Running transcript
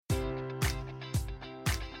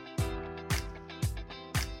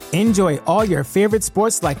Enjoy all your favorite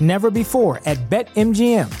sports like never before at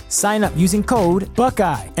BetMGM. Sign up using code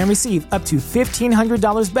Buckeye and receive up to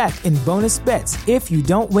 $1,500 back in bonus bets if you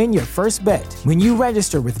don't win your first bet. When you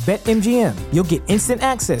register with BetMGM, you'll get instant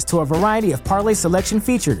access to a variety of parlay selection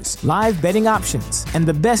features, live betting options, and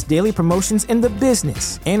the best daily promotions in the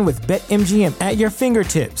business. And with BetMGM at your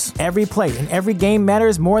fingertips, every play and every game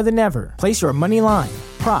matters more than ever. Place your money line,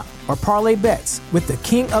 prop, or parlay bets with the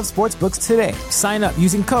king of sportsbooks today. Sign up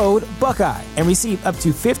using code Buckeye and receive up to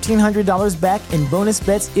 $1,500 back in bonus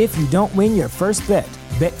bets if you don't win your first bet.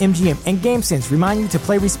 BetMGM and GameSense remind you to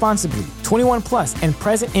play responsibly. 21 plus and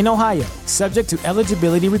present in Ohio, subject to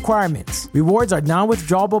eligibility requirements. Rewards are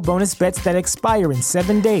non-withdrawable bonus bets that expire in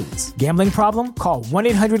 7 days. Gambling problem? Call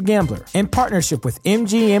 1-800-GAMBLER. In partnership with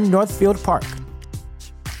MGM Northfield Park.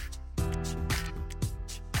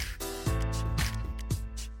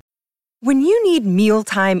 When you need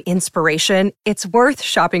mealtime inspiration, it's worth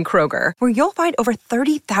shopping Kroger, where you'll find over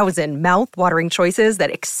 30,000 mouth-watering choices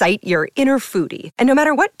that excite your inner foodie. And no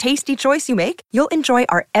matter what tasty choice you make, you'll enjoy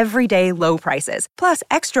our everyday low prices, plus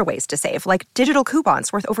extra ways to save, like digital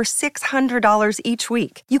coupons worth over $600 each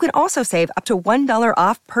week. You can also save up to $1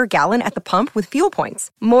 off per gallon at the pump with fuel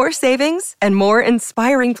points. More savings and more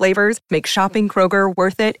inspiring flavors make shopping Kroger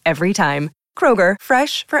worth it every time. Kroger,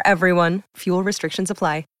 fresh for everyone. Fuel restrictions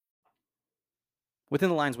apply. Within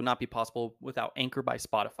the Lines would not be possible without Anchor by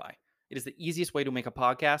Spotify. It is the easiest way to make a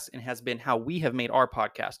podcast and has been how we have made our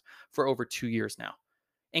podcast for over 2 years now.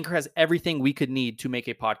 Anchor has everything we could need to make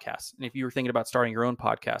a podcast. And if you were thinking about starting your own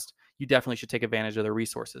podcast, you definitely should take advantage of their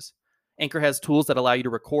resources. Anchor has tools that allow you to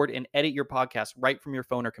record and edit your podcast right from your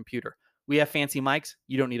phone or computer. We have fancy mics.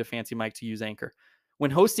 You don't need a fancy mic to use Anchor.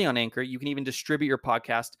 When hosting on Anchor, you can even distribute your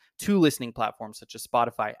podcast to listening platforms such as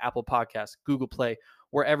Spotify, Apple Podcasts, Google Play,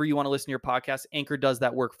 wherever you want to listen to your podcast. Anchor does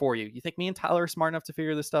that work for you. You think me and Tyler are smart enough to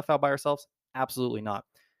figure this stuff out by ourselves? Absolutely not.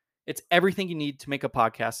 It's everything you need to make a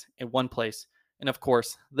podcast in one place. And of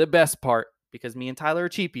course, the best part, because me and Tyler are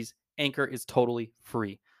cheapies, Anchor is totally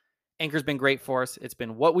free. Anchor's been great for us. It's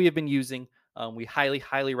been what we have been using. We highly,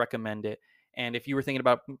 highly recommend it. And if you were thinking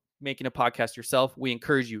about making a podcast yourself, we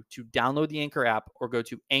encourage you to download the Anchor app or go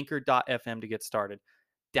to anchor.fm to get started.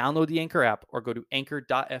 Download the Anchor app or go to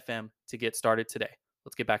anchor.fm to get started today.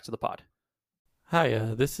 Let's get back to the pod. Hi,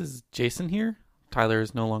 this is Jason here. Tyler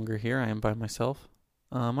is no longer here. I am by myself.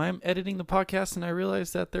 I am editing the podcast and I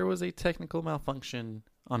realized that there was a technical malfunction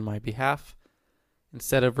on my behalf.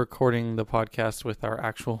 Instead of recording the podcast with our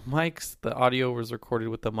actual mics, the audio was recorded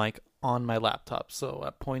with the mic on my laptop. So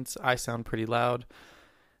at points, I sound pretty loud.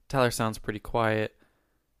 Tyler sounds pretty quiet.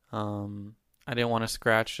 I didn't want to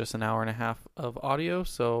scratch just an hour and a half of audio,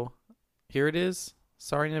 so here it is.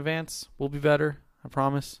 Sorry in advance. We'll be better. I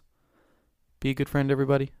promise. Be a good friend,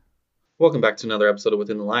 everybody. Welcome back to another episode of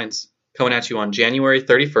Within the Lines. Coming at you on January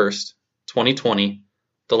 31st, 2020.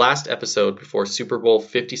 The last episode before Super Bowl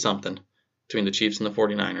 50-something between the Chiefs and the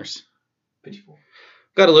 49ers. 54.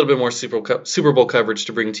 Got a little bit more Super Bowl coverage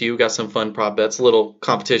to bring to you. Got some fun prop bets. A little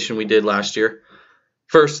competition we did last year.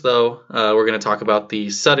 First, though, we're going to talk about the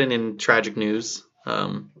sudden and tragic news.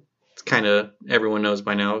 It's kind of everyone knows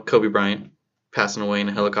by now. Kobe Bryant passing away in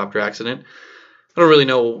a helicopter accident. I don't really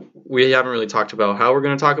know. We haven't really talked about how we're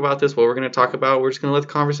going to talk about this, what we're going to talk about. We're just going to let the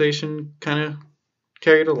conversation kind of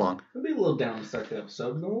carry it along. We'll be a little down to start the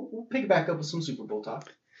episode, and then we'll pick it back up with some Super Bowl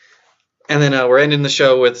talk. And then we're ending the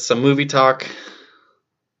show with some movie talk.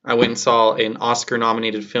 I went and saw an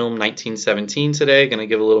Oscar-nominated film, 1917, today. Going to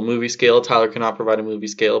give a little movie scale. Tyler cannot provide a movie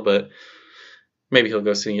scale, but maybe he'll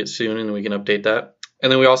go see it soon, and we can update that.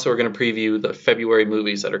 And then we also are going to preview the February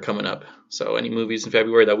movies that are coming up. So any movies in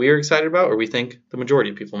February that we are excited about or we think the majority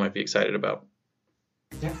of people might be excited about.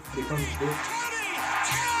 Yeah, big fun to do.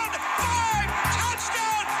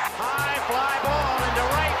 High fly ball into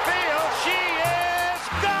right field. She is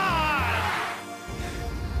gone.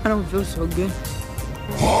 I don't feel so good.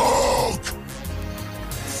 Hulk!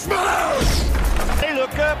 Smash! Hey,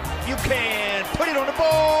 look up. You can put it on the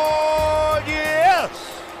board. Yes!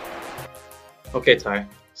 Okay, Ty.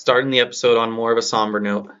 Starting the episode on more of a somber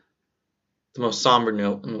note. The most somber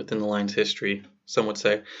note Within the Lines history, some would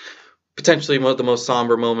say. Potentially the most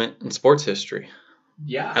somber moment in sports history.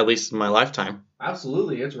 Yeah. At least in my lifetime.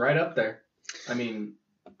 Absolutely. It's right up there. I mean,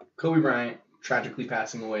 Kobe Bryant tragically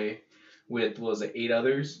passing away with, what was it, 8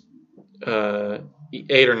 others? 8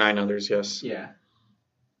 or 9 others, yes. Yeah.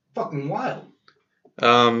 Fucking wild.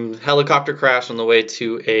 Helicopter crash on the way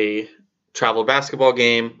to a travel basketball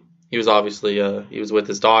game. He was obviously, he was with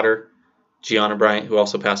his daughter, Gianna Bryant, who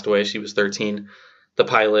also passed away. She was 13. The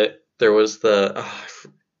pilot, there was the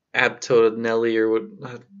Abtonelli or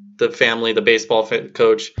what, the family, the baseball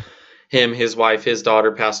coach, him, his wife, his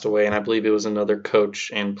daughter passed away, and I believe it was another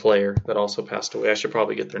coach and player that also passed away. I should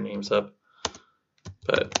probably get their names up.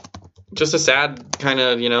 But just a sad kind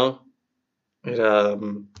of, it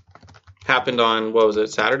happened on, what was it,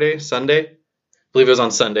 Sunday? I believe it was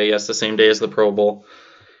on Sunday, yes, the same day as the Pro Bowl.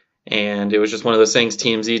 And it was just one of those things,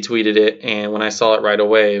 TMZ tweeted it, and when I saw it right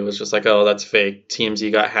away, it was just like, oh, that's fake.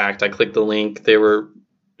 TMZ got hacked. I clicked the link. They were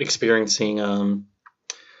experiencing,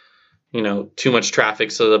 too much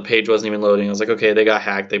traffic, so the page wasn't even loading. I was like, okay, they got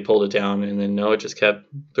hacked. They pulled it down, and then no, the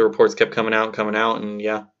reports kept coming out, and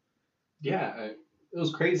yeah. Yeah, it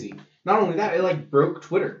was crazy. Not only that, it broke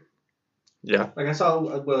Twitter. Yeah. I saw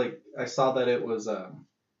that it was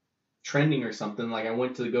trending or something. I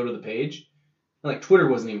went to go to the page. Twitter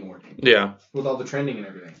wasn't even working. Yeah. With all the trending and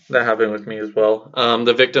everything. That happened with me as well.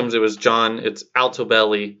 The victims, it was it's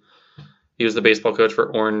Altobelli. He was the baseball coach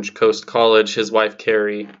for Orange Coast College. His wife,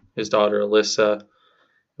 Carrie, his daughter, Alyssa. It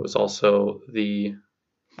was also it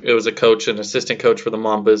was a coach, an assistant coach for the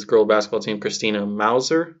Mambas girl basketball team, Christina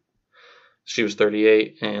Mauser. She was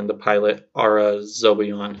 38. And the pilot, Ara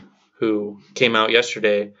Zobayan, who came out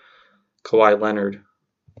yesterday, Kawhi Leonard,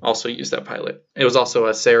 also used that pilot. It was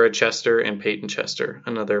also Sarah Chester and Peyton Chester,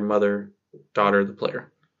 another mother-daughter of the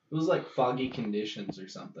player. It was foggy conditions or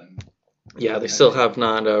something. Yeah, they still have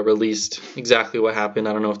not released exactly what happened.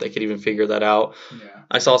 I don't know if they could even figure that out. Yeah.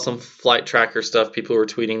 I saw some flight tracker stuff. People were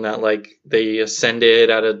tweeting that they ascended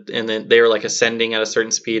and then they were ascending at a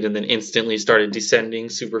certain speed and then instantly started descending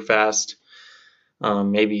super fast.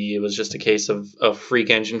 Maybe it was just a case of a freak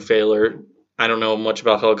engine failure. I don't know much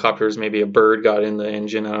about helicopters. Maybe a bird got in the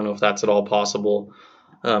engine. I don't know if that's at all possible.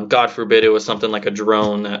 God forbid it was something like a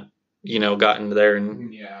drone that, got into there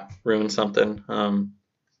and ruined something.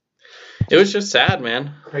 It was just sad,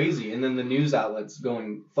 man. Crazy. And then the news outlets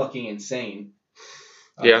going fucking insane.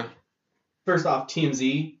 Yeah. First off,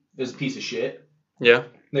 TMZ is a piece of shit. Yeah.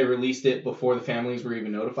 They released it before the families were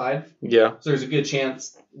even notified. Yeah. So there's a good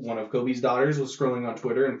chance one of Kobe's daughters was scrolling on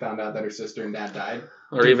Twitter and found out that her sister and dad died.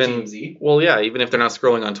 Or even, TMZ. Well, yeah, even if they're not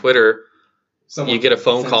scrolling on Twitter, you get a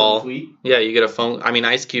phone call. Yeah, you get a phone. I mean,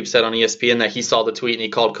 Ice Cube said on ESPN that he saw the tweet and he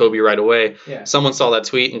called Kobe right away. Yeah. Someone saw that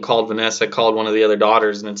tweet and called Vanessa, called one of the other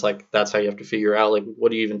daughters, and it's that's how you have to figure out,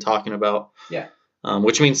 what are you even talking about? Yeah.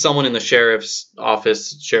 Which means someone in the sheriff's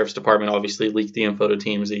department obviously leaked the info to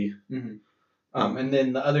TMZ. Mm-hmm. And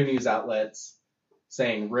then the other news outlets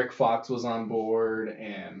saying Rick Fox was on board,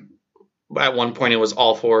 and at one point it was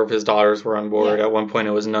all four of his daughters were on board. Yeah. At one point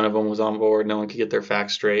it was none of them was on board. No one could get their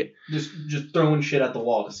facts straight. Just throwing shit at the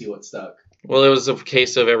wall to see what stuck. Well, it was a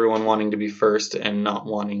case of everyone wanting to be first and not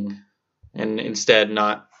wanting, and instead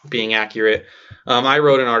not being accurate. I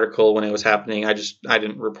wrote an article when it was happening. I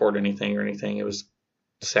didn't report anything or anything. It was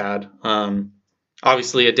sad.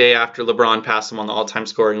 Obviously, a day after LeBron passed him on the all-time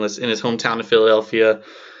scoring list in his hometown of Philadelphia,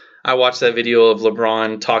 I watched that video of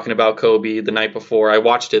LeBron talking about Kobe the night before. I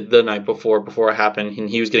watched it the night before it happened, and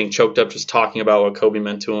he was getting choked up just talking about what Kobe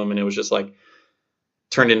meant to him, and it was just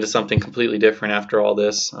turned into something completely different after all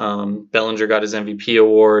this. Bellinger got his MVP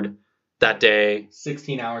award that day.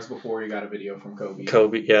 16 hours before he got a video from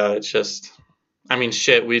Kobe. Yeah, it's just,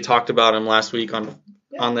 shit. We talked about him last week on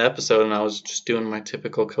the episode, and I was just doing my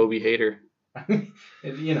typical Kobe hater.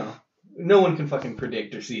 No one can fucking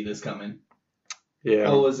predict or see this coming. Yeah.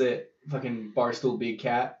 Oh, was it fucking Barstool Big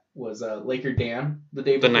Cat? Was Laker Dan the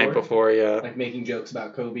day before? The night before, yeah. Making jokes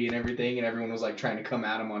about Kobe and everything, and everyone was trying to come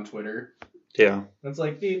at him on Twitter. Yeah. It's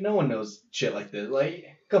dude, no one knows shit like this.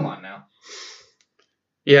 Come on now.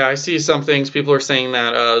 Yeah, I see some things. People are saying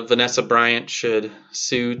that Vanessa Bryant should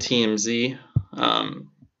sue TMZ.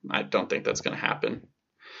 I don't think that's going to happen.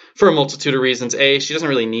 For a multitude of reasons. A, she doesn't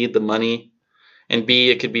really need the money. And B,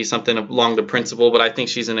 it could be something along the principle, but I think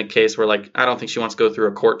she's in a case where I don't think she wants to go through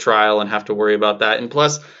a court trial and have to worry about that. And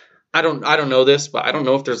plus, I don't know this, but I don't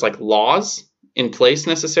know if there's laws in place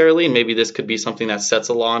necessarily. And maybe this could be something that sets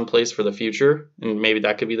a law in place for the future. And maybe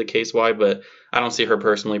that could be the case why, but I don't see her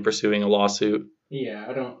personally pursuing a lawsuit.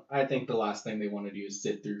 Yeah, I think the last thing they want to do is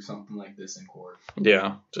sit through something like this in court.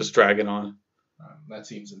 Yeah, just drag it on. That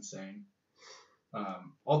seems insane.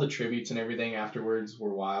 All the tributes and everything afterwards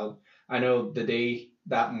were wild. I know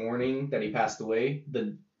that morning that he passed away,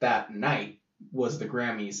 that night was the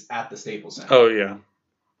Grammys at the Staples Center. Oh, yeah.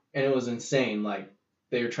 And it was insane.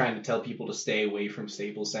 They were trying to tell people to stay away from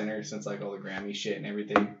Staples Center since all the Grammy shit and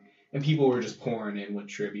everything. And people were just pouring in with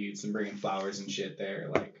tributes and bringing flowers and shit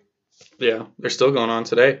there. Yeah, they're still going on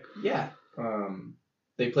today. Yeah.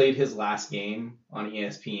 They played his last game on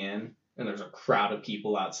ESPN. And there's a crowd of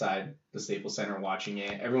people outside the Staples Center watching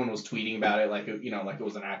it. Everyone was tweeting about it like it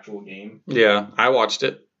was an actual game. Yeah, I watched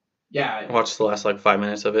it. Yeah. I watched the last 5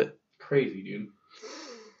 minutes of it. Crazy, dude.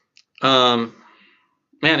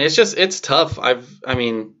 Man, it's tough.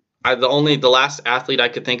 The last athlete I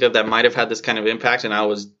could think of that might have had this kind of impact, and I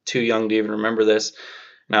was too young to even remember this,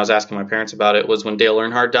 and I was asking my parents about it, was when Dale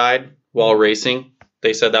Earnhardt died while racing.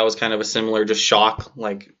 They said that was kind of a similar just shock.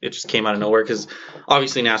 It just came out of nowhere because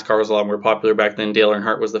obviously NASCAR was a lot more popular back then. Dale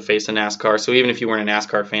Earnhardt was the face of NASCAR. So even if you weren't a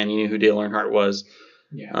NASCAR fan, you knew who Dale Earnhardt was.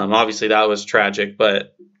 Yeah. Obviously that was tragic,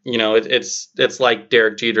 but it's like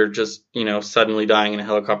Derek Jeter just, suddenly dying in a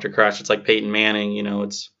helicopter crash. It's like Peyton Manning,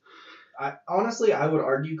 I would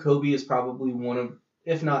argue Kobe is probably one of,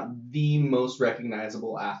 if not the most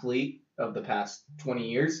recognizable athlete of the past 20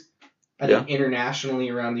 years. I think internationally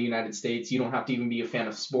around the United States, you don't have to even be a fan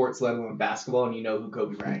of sports, let alone basketball, and you know who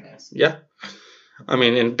Kobe Bryant is. Yeah.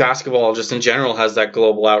 In basketball, just in general, has that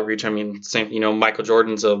global outreach. Same, Michael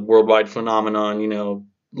Jordan's a worldwide phenomenon.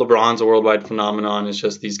 LeBron's a worldwide phenomenon. It's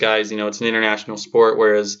just these guys, it's an international sport,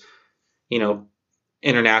 whereas,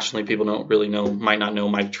 internationally, people don't really might not know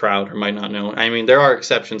Mike Trout or might not know. There are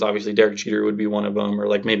exceptions. Obviously, Derek Jeter would be one of them, or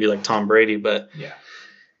maybe Tom Brady, but yeah,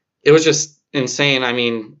 it was just insane.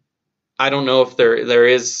 I don't know if there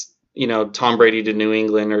is, Tom Brady to New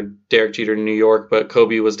England or Derek Jeter to New York, but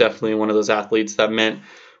Kobe was definitely one of those athletes that meant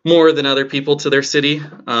more than other people to their city.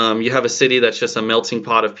 You have a city that's just a melting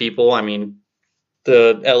pot of people.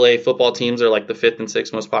 The LA football teams are the 5th and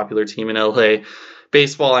 6th most popular team in LA.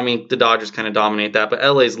 Baseball, the Dodgers kind of dominate that, but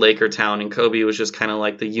LA's Laker town, and Kobe was just kind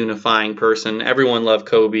of the unifying person. Everyone loved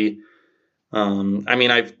Kobe.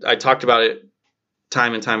 I talked about it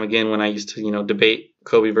time and time again when I used to, debate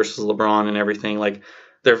Kobe versus LeBron and everything.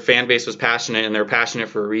 Their fan base was passionate, and they're passionate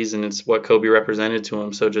for a reason. It's what Kobe represented to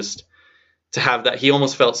them. So just to have that, he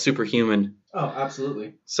almost felt superhuman. Oh,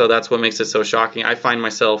 absolutely. So that's what makes it so shocking. I find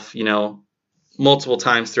myself, multiple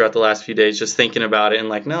times throughout the last few days just thinking about it and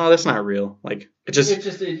no, that's not real. It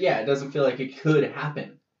doesn't feel like it could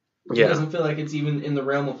happen. Yeah. It doesn't feel like it's even in the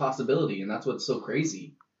realm of possibility, and that's what's so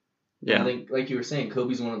crazy. Yeah. And I think, like you were saying,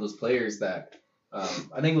 Kobe's one of those players that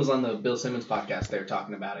I think it was on the Bill Simmons podcast they were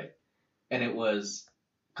talking about it, and it was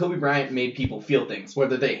Kobe Bryant made people feel things,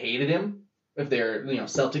 whether they hated him, if they're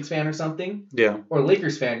Celtics fan or something, or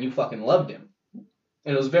Lakers fan, you fucking loved him.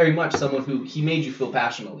 And it was very much someone who he made you feel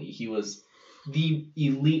passionately. He was the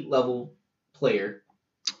elite level player,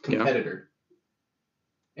 competitor.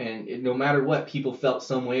 And no matter what, people felt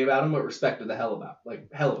some way about him, but respected the hell of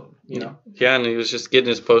him, Yeah, and he was just getting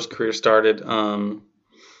his post-career started.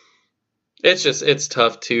 It's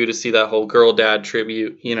tough, too, to see that whole girl dad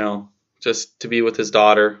tribute, just to be with his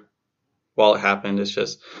daughter while it happened. It's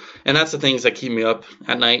just, and that's the things that keep me up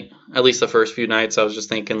at night, at least the first few nights. I was just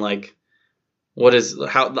thinking, I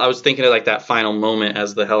was thinking of that final moment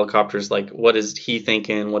as the helicopter's what is he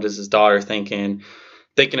thinking? What is his daughter thinking?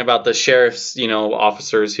 Thinking about the sheriff's,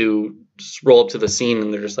 officers who just roll up to the scene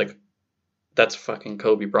and they're just that's fucking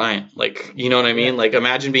Kobe Bryant. You know what I mean? Yeah.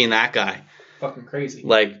 Imagine being that guy. Fucking crazy.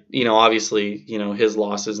 Obviously, his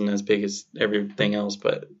loss isn't as big as everything else,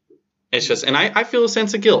 but it's just, and I feel a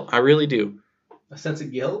sense of guilt. I really do. A sense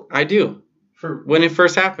of guilt? I do. For when it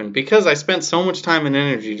first happened, because I spent so much time and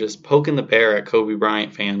energy just poking the bear at Kobe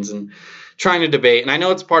Bryant fans and trying to debate. And I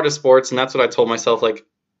know it's part of sports, and that's what I told myself,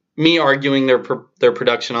 me arguing their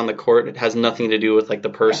production on the court, it has nothing to do with the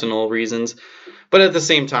personal reasons. But at the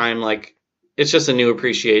same time, it's just a new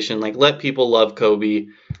appreciation. Let people love Kobe,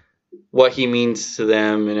 what he means to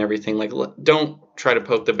them and everything. Don't try to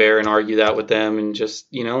poke the bear and argue that with them. And just,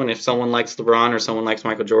 and if someone likes LeBron or someone likes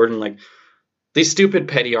Michael Jordan, these stupid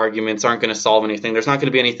petty arguments aren't going to solve anything. There's not going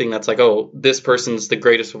to be anything that's oh, this person's the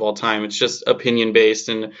greatest of all time. It's just opinion based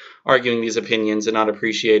and arguing these opinions and not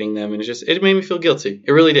appreciating them. And it made me feel guilty.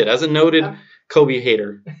 It really did. As a noted Kobe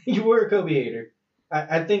hater. You were a Kobe hater.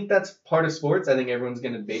 I think that's part of sports. I think everyone's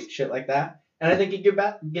going to debate shit like that. And I think it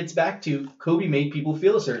gets back to Kobe made people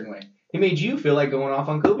feel a certain way. He made you feel like going off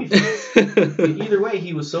on Kobe fans. Either way,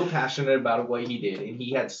 he was so passionate about what he did. And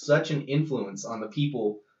he had such an influence on the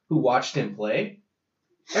people who watched him play.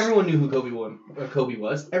 Everyone knew who Kobe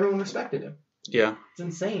was. Everyone respected him. Yeah. It's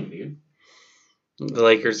insane, dude. The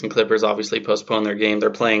Lakers and Clippers obviously postponed their game. They're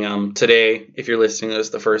playing today. If you're listening to this,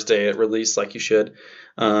 the first day it released like you should.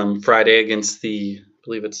 Friday against I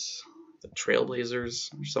believe it's the Trailblazers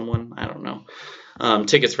or someone. I don't know.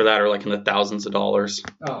 Tickets for that are in the thousands of dollars.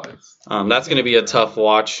 Oh, that's going to be a tough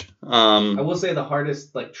watch. I will say the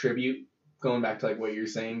hardest tribute, going back to what you're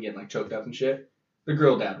saying, getting choked up and shit. The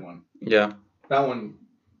girl dad one. Yeah. That one,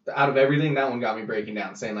 out of everything, that one got me breaking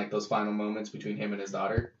down, saying those final moments between him and his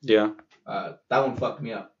daughter. Yeah. That one fucked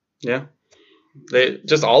me up. Yeah. They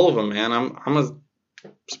just all of them, man. I'm a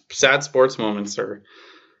sad sports moments are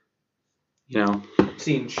you know.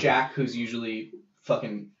 Seeing Shaq, who's usually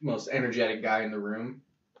fucking most energetic guy in the room,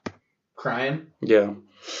 crying, Yeah.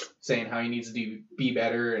 saying how he needs to be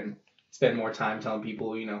better and spend more time telling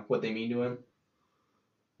people, what they mean to him.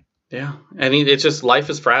 Yeah. And it's just, life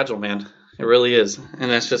is fragile, man. It really is.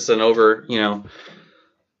 And that's just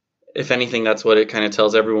if anything, that's what it kind of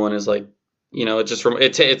tells everyone is like,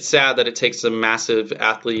 it's sad that it takes a massive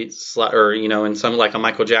athlete or, in some like a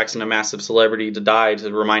Michael Jackson, a massive celebrity to die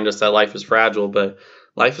to remind us that life is fragile. But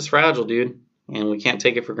life is fragile, dude. And we can't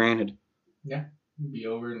take it for granted. Yeah. It'll be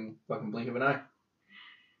over in fucking blink of an eye.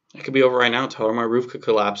 It could be over right now, Tyler. My roof could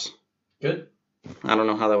collapse. Good. I don't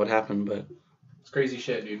know how that would happen, but it's crazy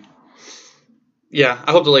shit, dude. Yeah,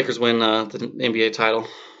 I hope the Lakers win the NBA title.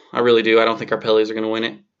 I really do. I don't think our Pellies are going to win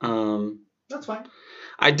it. That's fine.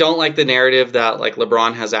 I don't like the narrative that like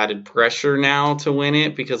LeBron has added pressure now to win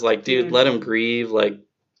it because like, dude, let him grieve. Like,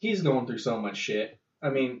 he's going through so much shit. I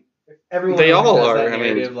mean, everyone they all has are. That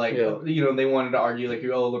narrative, they wanted to argue like,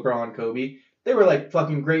 LeBron, Kobe. They were like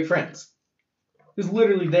fucking great friends. He was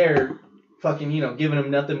literally there, fucking, giving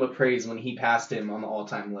him nothing but praise when he passed him on the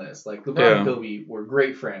all-time list. Like LeBron and Kobe were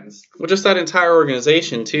great friends. Well, just that entire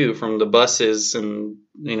organization too, from the buses and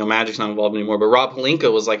Magic's not involved anymore, but Rob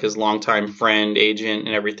Pelinka was like his longtime friend, agent,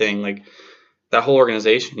 and everything. Like that whole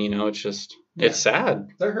organization, it's just it's sad.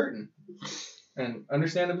 They're hurting, and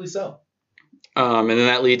understandably so. And then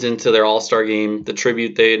that leads into their All-Star game, the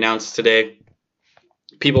tribute they announced today.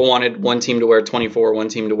 People wanted one team to wear 24, one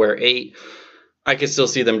team to wear 8. I could still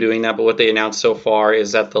see them doing that, but what they announced so far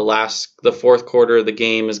is that the fourth quarter of the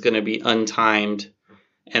game is going to be untimed,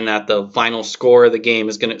 and that the final score of the game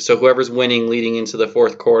is going to, so whoever's winning leading into the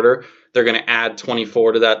fourth quarter, they're going to add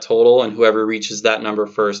 24 to that total, and whoever reaches that number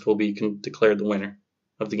first will be declared the winner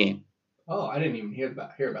of the game. Oh, I didn't even hear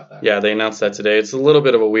about that. Yeah, they announced that today. It's a little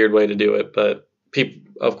bit of a weird way to do it, but people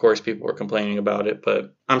were complaining about it,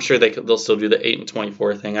 but I'm sure they'll still do the 8 and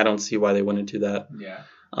 24 thing. I don't see why they wouldn't do that. Yeah.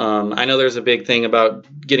 I know there's a big thing about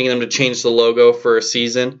getting them to change the logo for a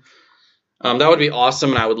season. That would be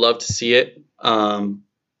awesome, and I would love to see it.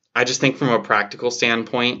 I just think from a practical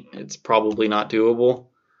standpoint, it's probably not doable.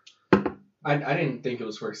 I didn't think it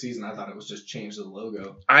was for a season. I thought it was just change the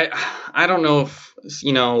logo. I don't know if,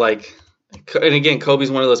 and again,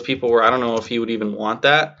 Kobe's one of those people where I don't know if he would even want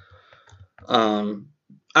that.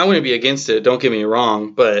 I wouldn't be against it, don't get me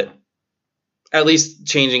wrong, but at least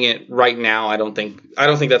changing it right now, I don't think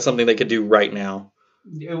that's something they could do right now.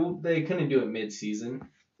 They couldn't do it mid-season.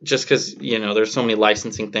 Just because, there's so many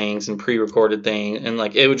licensing things and pre-recorded things, and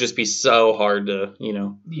like it would just be so hard to,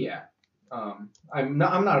 Yeah. I'm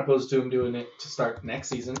not opposed to him doing it to start next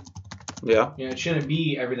season. Yeah. It shouldn't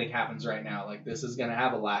be everything happens right now. Like, this is going to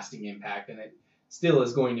have a lasting impact, and it still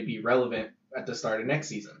is going to be relevant at the start of next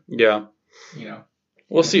season. Yeah.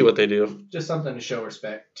 We'll see what they do. Just something to show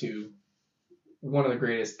respect to one of the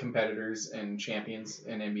greatest competitors and champions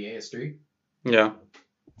in NBA history. Yeah.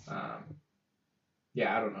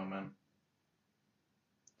 Yeah, I don't know, man.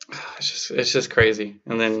 It's just crazy.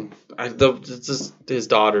 And then it's just his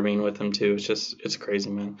daughter being with him too. It's crazy,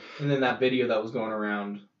 man. And then that video that was going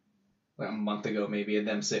around like a month ago, maybe, of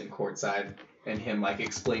them sitting courtside and him like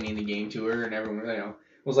explaining the game to her, and everyone,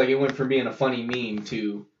 was like, it went from being a funny meme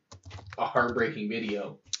to a heartbreaking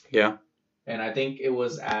video. Yeah. And I think it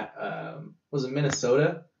was at was it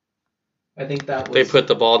Minnesota? I think that was. They put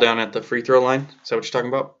the ball down at the free throw line. Is that what you're talking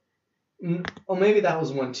about? Well, maybe that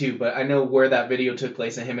was one too, but I know where that video took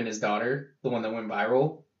place of him and his daughter, the one that went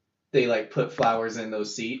viral. They like put flowers in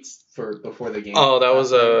those seats before the game. Oh, that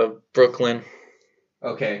was Brooklyn.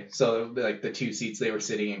 Okay, so like the two seats they were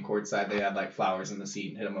sitting in courtside, they had like flowers in the seat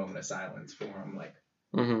and hit a moment of silence for him. Like,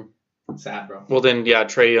 sad, bro. Well, then, yeah,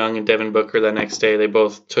 Trae Young and Devin Booker that next day, they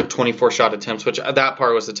both took 24 shot attempts, which that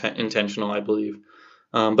part was intentional, I believe.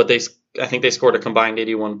 But I think they scored a combined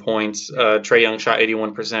 81 points. Trae Young shot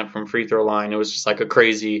 81% from free throw line. It was just like a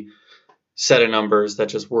crazy set of numbers that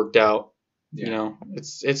just worked out. Yeah.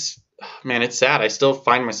 It's man, it's sad. I still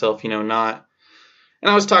find myself, not. And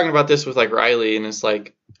I was talking about this with like Riley, and it's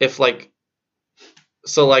like, if like,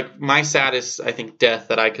 so like my saddest, I think, death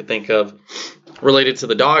that I could think of related to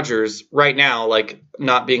the Dodgers right now, like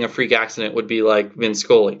not being a freak accident, would be like Vin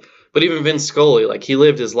Scully. But even Vin Scully, like, he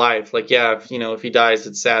lived his life. Like, yeah, if he dies,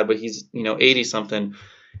 it's sad, but he's, 80-something.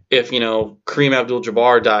 If, Kareem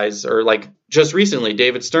Abdul-Jabbar dies, or, like, just recently,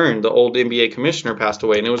 David Stern, the old NBA commissioner, passed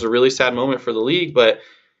away. And it was a really sad moment for the league, but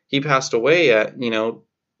he passed away at,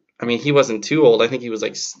 he wasn't too old. I think he was,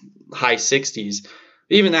 like, high 60s.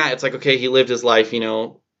 Even that, it's like, okay, he lived his life,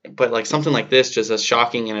 but, like, something like this, just as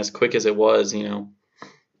shocking and as quick as it was,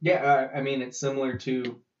 Yeah, it's similar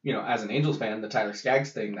to... as an Angels fan, the Tyler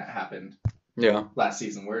Skaggs thing that happened, Yeah. last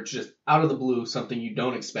season, where it's just out of the blue, something you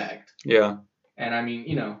don't expect. Yeah. And I mean,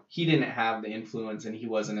 he didn't have the influence and he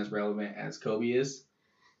wasn't as relevant as Kobe is.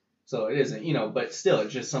 So it isn't, but still,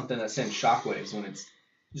 it's just something that sends shockwaves when it's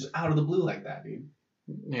just out of the blue like that, dude.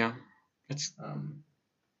 Yeah. It's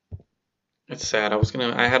sad.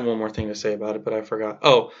 I had one more thing to say about it, but I forgot.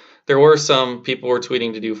 Oh, there were some people were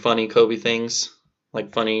tweeting to do funny Kobe things,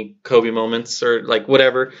 like funny Kobe moments or like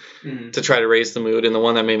whatever, to try to raise the mood. And the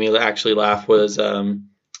one that made me actually laugh was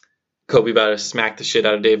Kobe about to smack the shit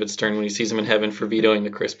out of David Stern when he sees him in heaven for vetoing the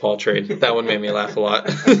Chris Paul trade. That one made me laugh a lot.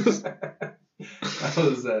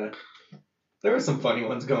 There were some funny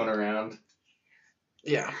ones going around.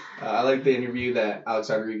 Yeah. I like the interview that Alex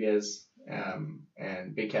Rodriguez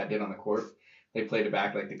and Big Cat did on the court. They played it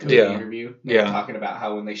back like the Kobe interview. They were talking about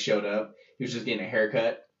how when they showed up, he was just getting a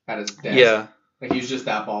haircut at his desk. Yeah. Like, he was just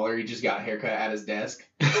that baller. He just got a haircut at his desk.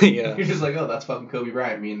 Yeah. You're just like, oh, that's fucking Kobe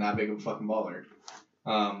Bryant being that big of a fucking baller.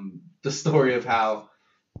 The story of how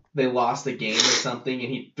they lost a game or something and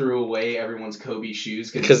he threw away everyone's Kobe shoes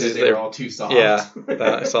because they were all too soft. Yeah,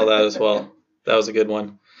 I saw that as well. That was a good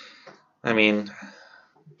one. I mean,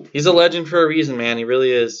 he's a legend for a reason, man. He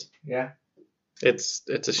really is. Yeah. It's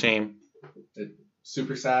a shame. It's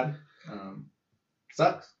super sad.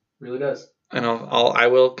 Sucks. Really does. And I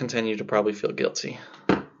will continue to probably feel guilty.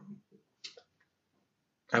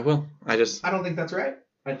 I will. I don't think that's right.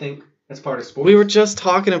 I think that's part of sports. We were just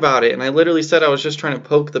talking about it, and I literally said I was just trying to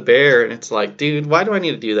poke the bear, and it's like, dude, why do I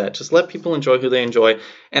need to do that? Just let people enjoy who they enjoy.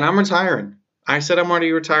 And I'm retiring. I said I'm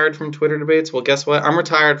already retired from Twitter debates. Well, guess what? I'm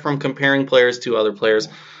retired from comparing players to other players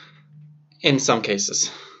in some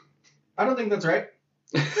cases. I don't think that's right.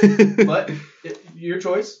 But your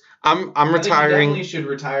choice. I'm retiring. I think you definitely should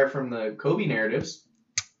retire from the Kobe narratives.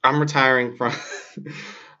 I'm retiring from.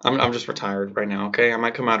 I'm just retired right now. Okay, I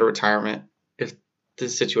might come out of retirement if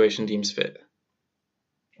this situation deems fit.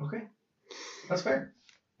 Okay, that's fair.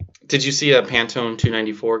 Did you see a Pantone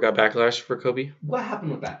 294 got backlash for Kobe? What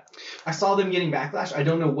happened with that? I saw them getting backlash. I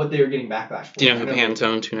don't know what they were getting backlash for. Do you know who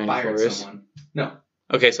Pantone 294 is? Someone. No.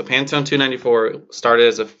 Okay, so Pantone 294 started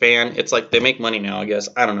as a fan. It's like they make money now, I guess.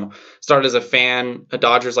 I don't know. Started as a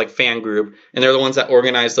Dodgers fan group, and they're the ones that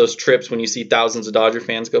organize those trips when you see thousands of Dodger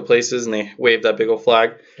fans go places and they wave that big old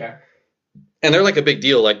flag. Okay. And they're like a big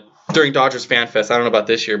deal. Like during Dodgers Fan Fest, I don't know about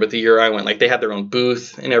this year, but the year I went, like they had their own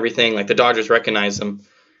booth and everything. Like the Dodgers recognized them.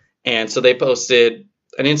 And so they posted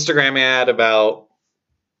an Instagram ad about,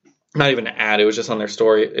 not even an ad, it was just on their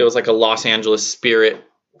story. It was like a Los Angeles Spirit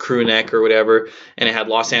crew neck or whatever, and it had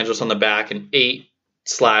Los Angeles on the back and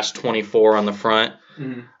 8/24 on the front.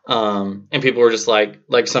 Mm-hmm. And people were just like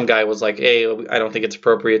some guy was like, hey, I don't think it's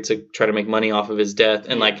appropriate to try to make money off of his death.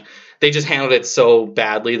 And like they just handled it so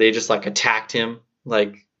badly. They just like attacked him.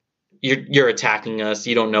 Like, you're attacking us.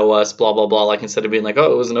 You don't know us, blah, blah, blah. Like instead of being like,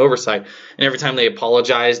 oh, it was an oversight. And every time they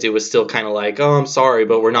apologized, it was still kind of like, oh, I'm sorry,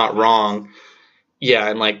 but we're not wrong. Yeah.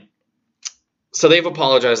 And like, so they've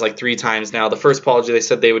apologized like 3 times now. The first apology, they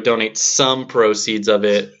said they would donate some proceeds of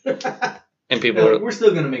it. And people we're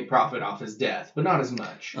still going to make profit off his death, but not as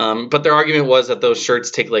much. But their argument was that those shirts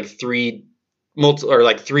take like 3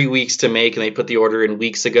 weeks to make, and they put the order in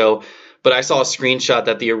weeks ago. But I saw a screenshot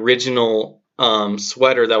that the original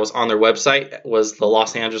sweater that was on their website was the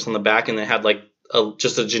Los Angeles on the back, and it had like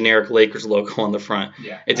just a generic Lakers logo on the front.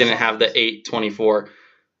 Yeah, it didn't have the 8/24.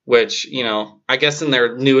 Which, I guess in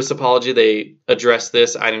their newest apology, they addressed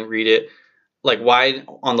this. I didn't read it. Like, why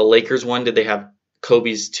on the Lakers one did they have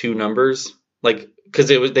Kobe's 2 numbers? Like, because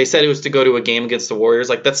they said it was to go to a game against the Warriors.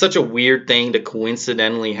 Like, that's such a weird thing to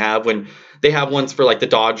coincidentally have when they have ones for, like, the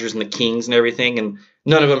Dodgers and the Kings and everything, and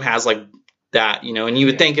none of them has, like, that, And you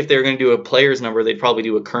would think if they were going to do a player's number, they'd probably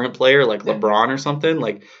do a current player, like LeBron or something.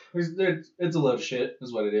 Like, it's a load of shit,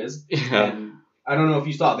 is what it is. Yeah. And I don't know if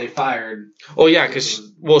you saw they fired. Oh, yeah,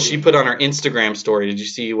 because, she put on her Instagram story. Did you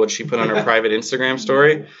see what she put on her private Instagram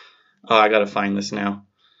story? Oh, I got to find this now.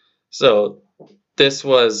 So this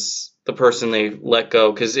was the person they let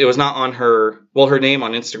go because it was not on her. Well, her name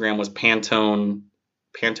on Instagram was Pantone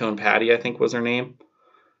Patty, I think was her name.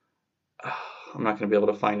 I'm not going to be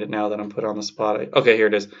able to find it now that I'm put on the spot. Okay, here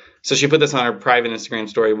it is. So she put this on her private Instagram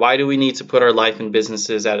story. Why do we need to put our life and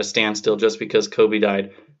businesses at a standstill just because Kobe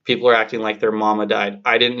died? People are acting like their mama died.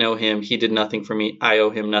 I didn't know him. He did nothing for me. I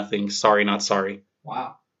owe him nothing. Sorry, not sorry.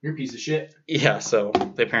 Wow. You're a piece of shit. Yeah, so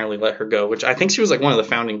they apparently let her go, which I think she was like one of the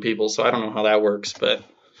founding people, so I don't know how that works, but...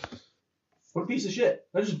 What a piece of shit.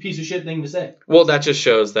 That's just a piece of shit thing to say. Well, that just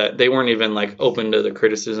shows that they weren't even like open to the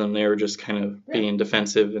criticism. They were just kind of being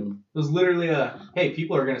defensive. And it was literally hey,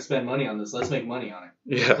 people are going to spend money on this. Let's make money on it.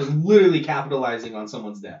 Yeah. It was literally capitalizing on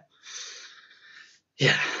someone's death.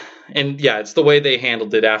 Yeah. And yeah, it's the way they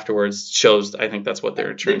handled it afterwards shows. I think that's what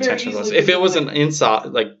their true intention was. If it was an inside,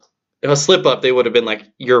 like if a slip up, they would have been like,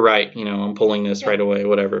 "You're right. I'm pulling this right away,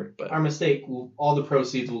 whatever." But our mistake. All the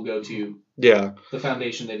proceeds will go to the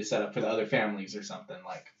foundation they just set up for the other families or something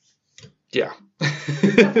like. Yeah.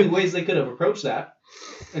 Definitely ways they could have approached that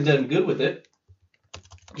and done good with it.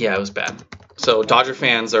 Yeah, it was bad. So Dodger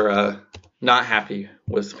fans are not happy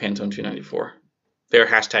with Pantone 294. They're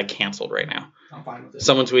hashtag canceled right now. I'm fine with it.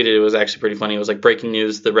 Someone tweeted, it was actually pretty funny. It was like, breaking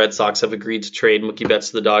news, the Red Sox have agreed to trade Mookie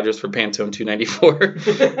Betts to the Dodgers for Pantone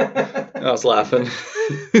 294. I was laughing.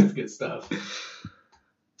 That's good stuff.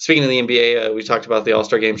 Speaking of the NBA, we talked about the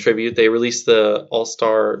All-Star Game tribute. They released the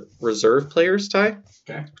All-Star Reserve players, Ty.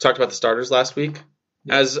 Okay. We talked about the starters last week.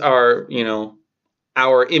 As our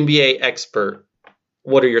NBA expert,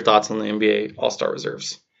 what are your thoughts on the NBA All-Star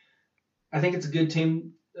Reserves? I think it's a good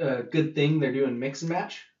team, good thing they're doing mix and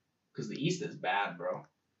match because the East is bad, bro.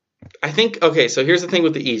 I think, okay, so here's the thing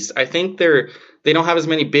with the East. I think they don't have as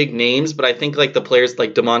many big names, but I think like the players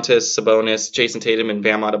like Domantas Sabonis, Jason Tatum, and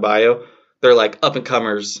Bam Adebayo, they're like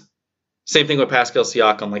up-and-comers. Same thing with Pascal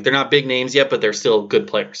Siakam. Like, they're not big names yet, but they're still good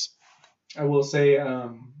players. I will say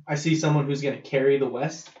I see someone who's going to carry the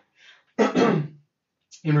West in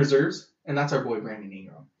reserves, and that's our boy Brandon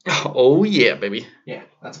Ingram. Oh, yeah, baby. Yeah,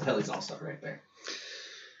 that's Pelly's All-Star right there.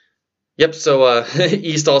 Yep, so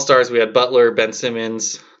East All-Stars, we had Butler, Ben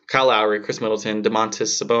Simmons, Kyle Lowry, Chris Middleton,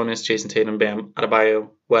 Domantas Sabonis, Jason Tatum, Bam Adebayo,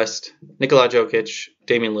 West, Nikola Jokic,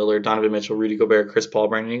 Damian Lillard, Donovan Mitchell, Rudy Gobert, Chris Paul,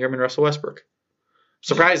 Brandon Ingram, and Russell Westbrook.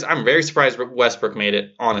 Surprised! I'm very surprised Westbrook made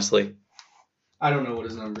it, honestly. I don't know what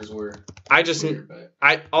his numbers were.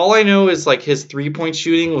 All I know is like his 3-point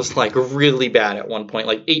shooting was like really bad at one point,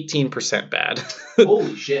 like 18% bad.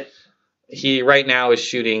 Holy shit! He right now is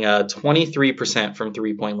shooting 23% from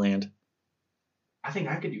 3-point land. I think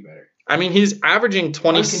I could do better. I mean, he's averaging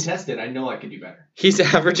 20. Uncontested, I know I could do better. He's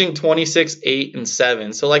averaging 26, 8, and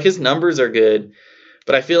 7. So like his numbers are good,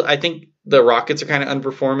 but I think the Rockets are kind of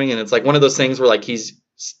underperforming, and it's like one of those things where like he's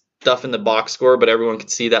stuffing the box score, but everyone can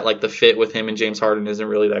see that like the fit with him and James Harden isn't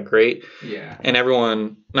really that great. Yeah. And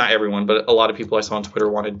not everyone, but a lot of people I saw on Twitter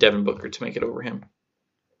wanted Devin Booker to make it over him.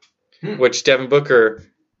 Which Devin Booker,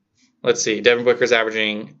 let's see, Devin Booker's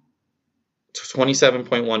averaging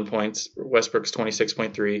 27.1 points. Westbrook's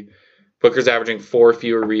 26.3. Booker's averaging 4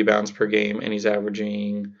 fewer rebounds per game, and he's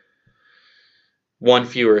averaging 1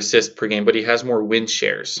 fewer assists per game, but he has more win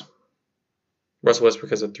shares. Russell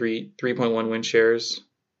Westbrook has a 3.1 win shares.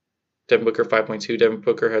 Devin Booker 5.2. Devin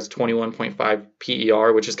Booker has 21.5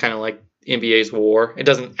 PER, which is kind of like NBA's WAR. It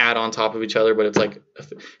doesn't add on top of each other, but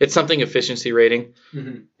it's something efficiency rating.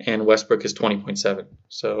 Mm-hmm. And Westbrook is 20.7.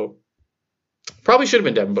 So probably should have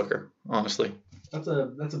been Devin Booker, honestly. That's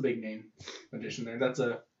a big name addition there. That's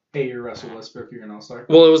a hey, you're Russell Westbrook, you're an all-star.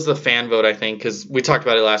 Well, it was the fan vote, I think, because we talked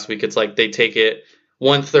about it last week. It's like they take it,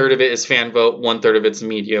 1/3 of it is fan vote, 1/3 of it's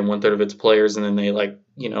media, and 1/3 of it's players, and then they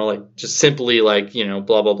just simply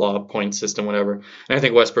blah blah blah point system, whatever. And I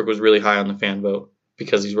think Westbrook was really high on the fan vote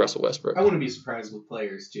because he's Russell Westbrook. I wouldn't be surprised with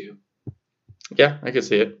players too. Yeah, I could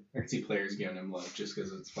see it. I could see players giving him love just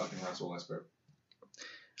because it's fucking Russell Westbrook.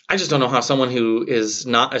 I just don't know how someone who is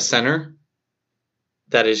not a center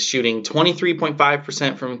that is shooting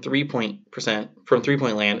 23.5% from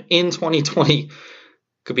 3-point land in 2020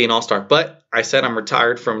 could be an all-star. But I said I'm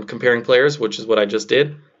retired from comparing players, which is what I just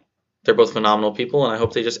did. They're both phenomenal people, and I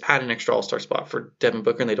hope they just add an extra all-star spot for Devin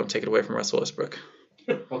Booker and they don't take it away from Russell Westbrook.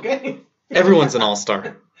 Okay. Everyone's an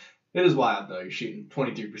all-star. It is wild, though. You're shooting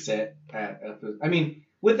 23%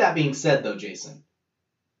 with that being said, though, Jason,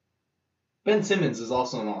 Ben Simmons is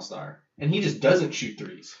also an all-star, and he just doesn't shoot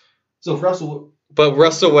threes. So if But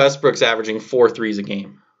Russell Westbrook's averaging 4 threes a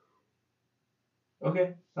game.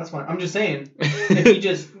 Okay, that's fine. I'm just saying,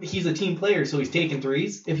 if he's a team player, so he's taking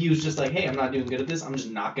threes. If he was just like, hey, I'm not doing good at this, I'm just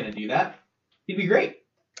not going to do that, he'd be great.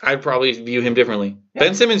 I'd probably view him differently. Yeah.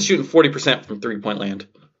 Ben Simmons shooting 40% from 3-point land.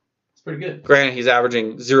 It's pretty good. Granted, he's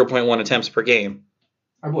averaging 0.1 attempts per game.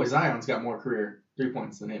 Our boy Zion's got more career 3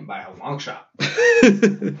 points than him by a long shot.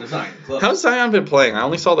 That's not even close. How's Zion been playing? I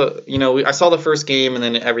only saw I saw the first game and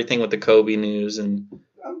then everything with the Kobe news, and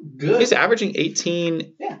good. He's averaging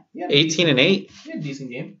 18. Yeah, 18 and 8. He had a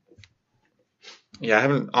decent game. Yeah, I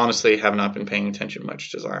have not been paying attention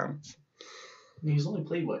much to Zion. He's only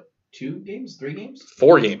played 2 games, 3 games?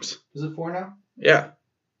 4 games. Is it 4 now? Yeah,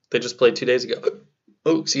 they just played 2 days ago.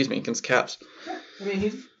 Oh, excuse me, against Caps. Yeah, I mean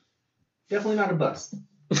he's definitely not a bust.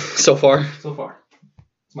 So far.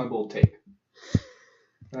 It's my bold take.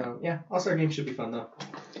 All-Star game should be fun, though.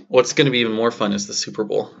 What's going to be even more fun is the Super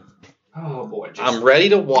Bowl. Oh, boy. I'm ready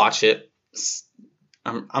to watch it.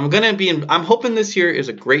 I'm hoping this year is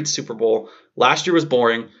a great Super Bowl. Last year was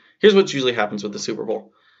boring. Here's what usually happens with the Super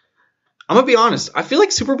Bowl. I'm going to be honest. I feel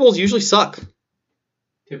like Super Bowls usually suck.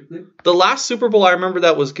 Typically. The last Super Bowl I remember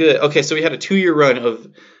that was good. Okay, so we had a 2-year run of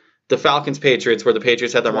the Falcons-Patriots where the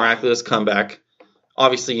Patriots had that miraculous comeback.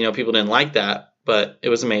 Obviously, people didn't like that, but it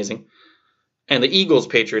was amazing. And the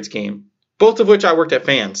Eagles-Patriots game, both of which I worked at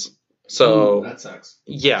Fans. So Ooh, that sucks.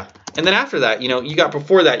 Yeah. And then after that, you got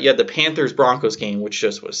before that, you had the Panthers-Broncos game, which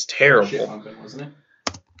just was terrible. Shit pumping, wasn't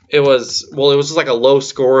it? It was just like a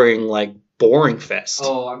low-scoring, like, boring fest.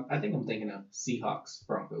 Oh, I think I'm thinking of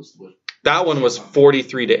Seahawks-Broncos. That one was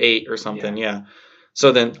 43-8 or something, yeah.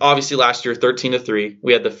 So then, obviously, last year, 13-3.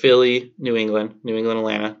 We had the Philly, New England,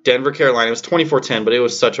 Atlanta, Denver, Carolina. It was 24-10, but it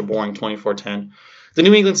was such a boring 24-10. The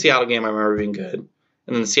New England-Seattle game I remember being good.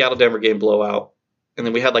 And then the Seattle-Denver game blowout. And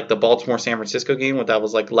then we had, like, the Baltimore-San Francisco game, that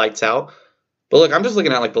was, like, lights out. But, look, I'm just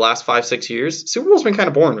looking at, like, the last 5-6 years. Super Bowl's been kind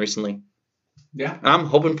of boring recently. Yeah. And I'm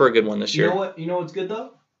hoping for a good one this year. You know what's good,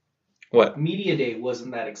 though? What? Media Day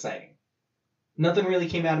wasn't that exciting. Nothing really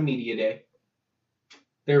came out of Media Day.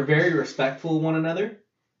 They're very respectful of one another.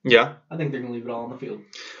 Yeah. I think they're going to leave it all on the field.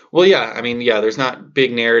 Well, yeah. I mean, there's not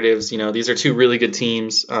big narratives. These are two really good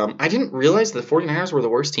teams. I didn't realize the 49ers were the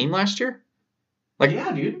worst team last year. Like,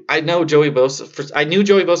 yeah, dude. I know Joey Bosa. I knew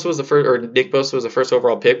Joey Bosa was the first, or Nick Bosa was the first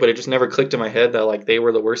overall pick, but it just never clicked in my head that, like, they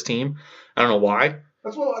were the worst team. I don't know why.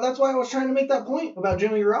 That's why I was trying to make that point about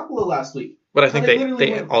Jimmy Garoppolo last week. But I think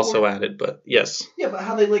they also added, but yes. Yeah, but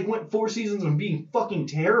how they went 4 seasons of being fucking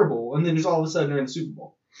terrible, and then just all of a sudden they're in the Super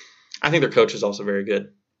Bowl. I think their coach is also very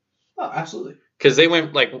good. Oh, absolutely. Because they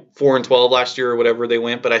went 4-12 last year or whatever they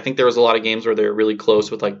went, but I think there was a lot of games where they were really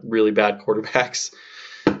close with really bad quarterbacks.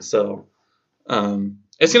 So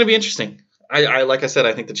it's going to be interesting. I like I said,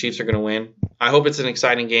 I think the Chiefs are going to win. I hope it's an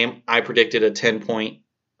exciting game. I predicted a 10-point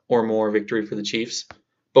or more victory for the Chiefs.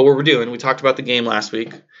 But what we're doing, we talked about the game last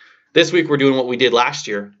week. This week we're doing what we did last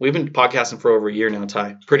year. We've been podcasting for over a year now,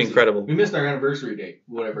 Ty. Pretty incredible. We missed our anniversary date,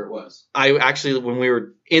 whatever it was. I actually, when we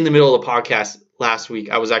were in the middle of the podcast last week,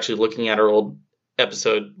 I was actually looking at our old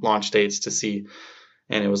episode launch dates to see,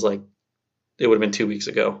 and it was it would have been 2 weeks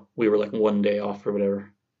ago. We were 1 day off or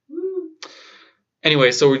whatever. Woo.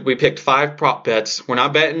 Anyway, so we picked 5 prop bets. We're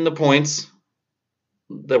not betting the points.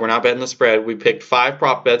 We're not betting the spread. We picked 5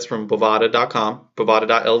 prop bets from Bovada.com,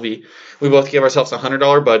 Bovada.lv. We both gave ourselves a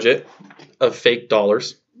 $100 budget of fake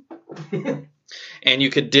dollars. And you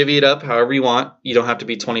could divvy it up however you want. You don't have to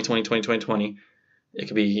be 20, 20, 20, 20, 20. It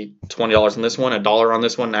could be $20 on this one, $1 on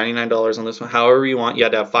this one, $99 on this one. However you want. You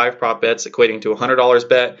had to have 5 prop bets equating to a $100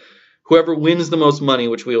 bet. Whoever wins the most money,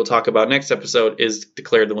 which we will talk about next episode, is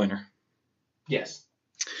declared the winner. Yes.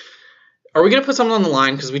 Are we going to put something on the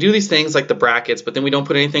line? Because we do these things like the brackets, but then we don't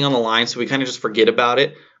put anything on the line, so we kind of just forget about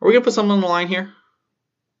it. Are we going to put something on the line here?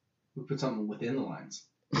 We put something within the lines.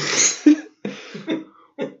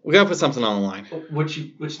 We got to put something on the line. What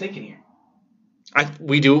you thinking here?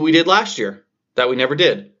 We do what we did last year that we never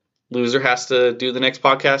did. Loser has to do the next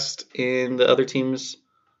podcast in the other team's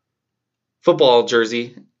football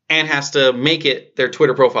jersey and has to make it their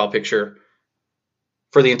Twitter profile picture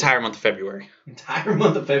for the entire month of February. Entire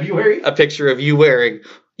month of February? A picture of you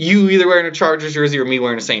either wearing a Chargers jersey or me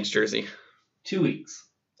wearing a Saints jersey. 2 weeks.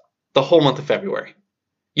 The whole month of February.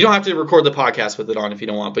 You don't have to record the podcast with it on if you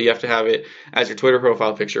don't want, but you have to have it as your Twitter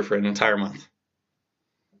profile picture for an entire month.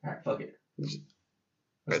 All right, fuck it.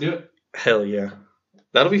 Let's do it. Hell yeah.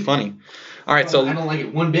 That'll be funny. All right, so I don't like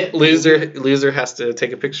it one bit. Loser has to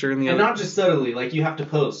take a picture in the and other. not just subtly, you have to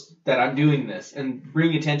post that I'm doing this and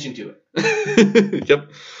bring attention to it.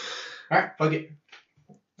 Yep. All right, fuck it.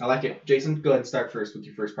 I like it. Jason, go ahead and start first with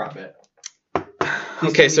your first prop bet.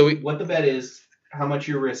 Okay, so what the bet is, how much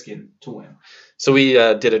you're risking to win. So we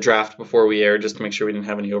did a draft before we aired just to make sure we didn't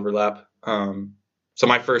have any overlap. So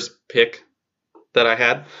my first pick that I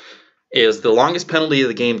had is the longest penalty of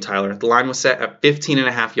the game, Tyler. The line was set at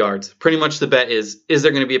 15.5 yards. Pretty much the bet is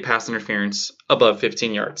there going to be a pass interference above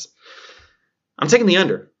 15 yards? I'm taking the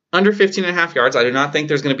under. Under 15.5 yards. I do not think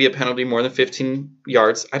there's going to be a penalty more than 15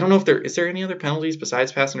 yards. I don't know if is there any other penalties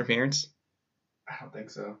besides pass interference? I don't think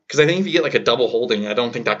so. Because I think if you get a double holding, I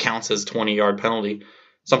don't think that counts as 20-yard penalty.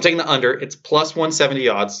 So I'm taking the under. It's plus 170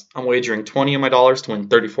 odds. I'm wagering 20 of my dollars to win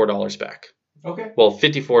 $34 back. Okay. Well,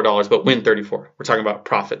 $54, but win 34. We're talking about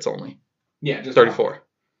profits only. Yeah, just 34. Okay.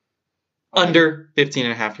 Under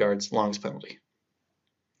 15.5 yards, longest penalty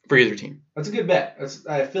for either team. That's a good bet.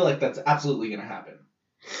 I feel like that's absolutely going to happen.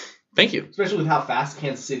 Thank you. Especially with how fast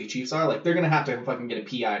Kansas City Chiefs are. They're going to have to fucking get a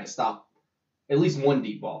PI to stop at least one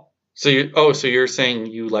deep ball. So you're saying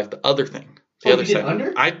you like the other thing. The other you did side.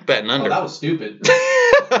 under? I bet an under. Oh, that was stupid.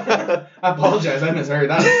 I apologize. I misheard.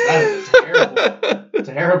 That is a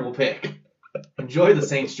terrible pick. Enjoy the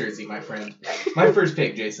Saints jersey, my friend. My first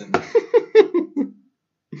pick, Jason.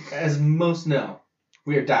 As most know,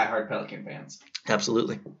 we are diehard Pelican fans.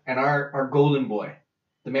 Absolutely. And our golden boy,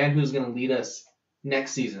 the man who's going to lead us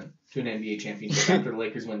next season to an NBA championship after the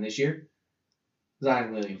Lakers win this year,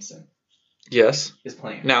 Zion Williamson. Yes. Is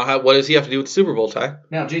playing. Now, what does he have to do with the Super Bowl, Ty?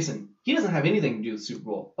 Now, Jason, he doesn't have anything to do with the Super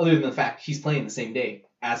Bowl other than the fact he's playing the same day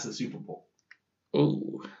as the Super Bowl.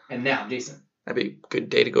 Ooh. And now, Jason. That'd be a good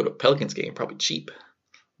day to go to a Pelicans game. Probably cheap.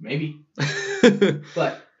 Maybe.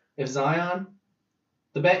 But if Zion,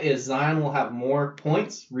 the bet is Zion will have more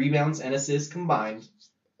points, rebounds, and assists combined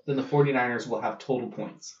than the 49ers will have total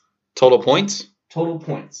points. Total points? Total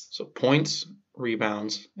points. So points,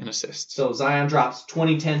 rebounds, and assists. So Zion drops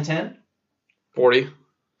 20, 10, 10. 40.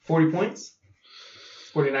 40 points.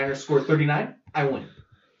 49ers score 39. I win.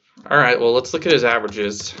 All right, well, let's look at his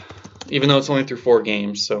averages. Even though it's only through 4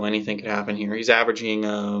 games, so anything could happen here. He's averaging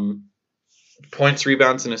points,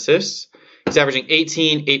 rebounds, and assists. He's averaging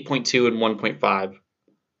 18, 8.2, and 1.5.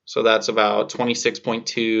 So that's about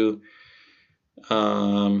 26.2,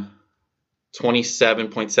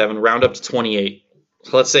 27.7, round up to 28.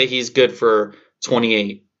 So let's say he's good for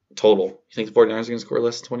 28 total. You think the 49ers are going to score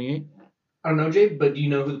less than 28? I don't know, Jay, but do you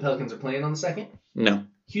know who the Pelicans are playing on the second? No.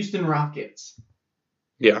 Houston Rockets.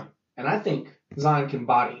 Yeah. And I think Zion can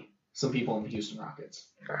body some people in the Houston Rockets.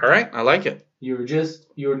 All right, I like it. You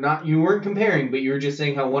weren't comparing, but you were just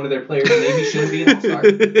saying how one of their players maybe should be an all-star.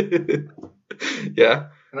 Yeah.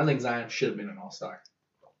 And I think Zion should have been an all-star.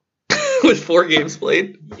 With 4 games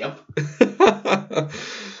played? Yep.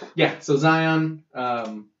 Yeah, so Zion,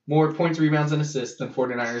 more points, rebounds, and assists than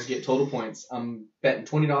 49ers get total points. I'm betting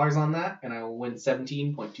 $20 on that, and I will win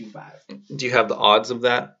 17.25. Do you have the odds of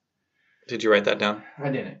that? Did you write that down? I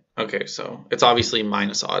didn't. Okay, so it's obviously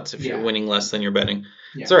minus odds if you're winning less than you're betting.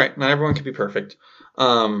 Yeah. It's all right. Not everyone can be perfect.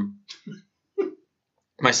 My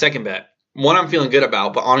second bet, one I'm feeling good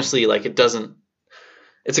about, but honestly,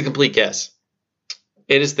 it's a complete guess.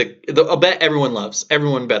 It is a bet everyone loves.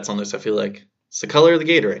 Everyone bets on this, I feel like. It's the color of the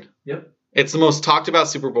Gatorade. Yep. It's the most talked about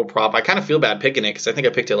Super Bowl prop. I kind of feel bad picking it because I think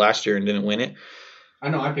I picked it last year and didn't win it. I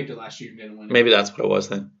know I picked it last year and didn't win it. Maybe that's what it was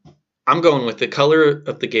then. I'm going with the color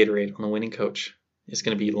of the Gatorade on the winning coach. It's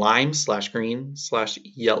going to be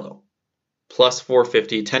lime/green/yellow. Plus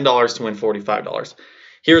 450, $10 to win $45.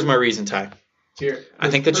 Here's my reason, Ty. Here, I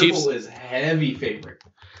think the Chiefs is heavy favorite.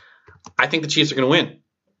 I think the Chiefs are going to win.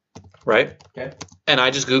 Right? Okay. And I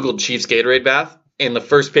just Googled Chiefs Gatorade bath, and the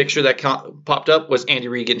first picture that popped up was Andy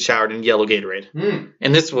Reid getting showered in yellow Gatorade.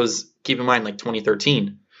 And this was, keep in mind, like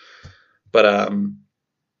 2013. But,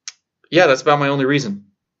 yeah, that's about my only reason.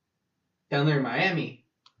 Down there in Miami,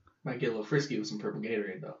 might get a little frisky with some purple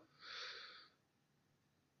Gatorade, though.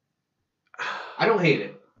 I don't hate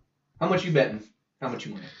it. How much you betting? How much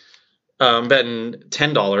you winning? I'm betting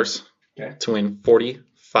 $10 to win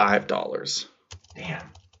 $45. Damn.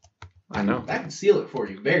 I know. That can seal it for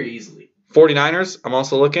you very easily. 49ers, I'm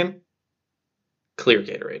also looking. Clear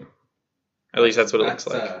Gatorade. At least that's what it looks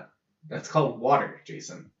like. That's called water,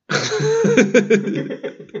 Jason. Hey,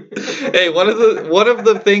 one of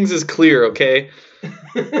the things is clear, okay?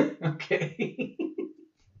 Okay.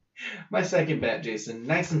 My second bet, Jason,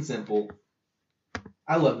 nice and simple.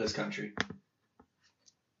 I love this country.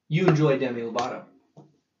 You enjoy Demi Lovato.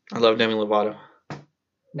 I love Demi Lovato.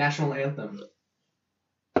 National anthem.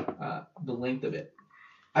 The length of it.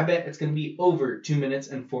 I bet it's going to be over 2 minutes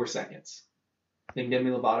and 4 seconds. I think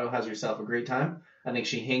Demi Lovato has herself a great time. I think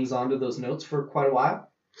she hangs on to those notes for quite a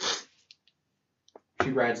while.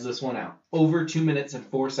 She rides this one out. Over 2 minutes and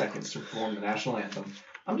 4 seconds to perform the national anthem.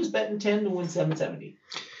 I'm just betting 10 to win 770.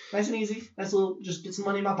 Nice and easy. Nice little, just get some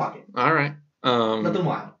money in my pocket. All right. Nothing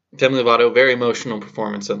wild. Demi Lovato, very emotional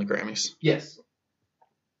performance on the Grammys. Yes.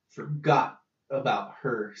 Forgot about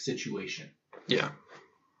her situation. Yeah.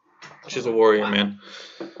 She's a warrior, man.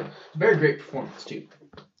 Very great performance, too.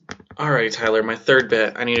 All right, Tyler, my third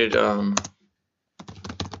bet. I need to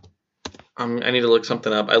look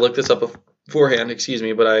something up. I looked this up beforehand,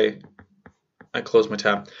 but I closed my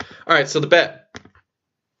tab. All right, so the bet.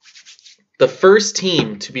 The first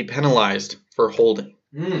team to be penalized for holding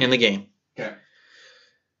in the game. Okay.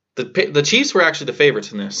 The Chiefs were actually the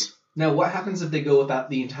favorites in this. Now, what happens if they go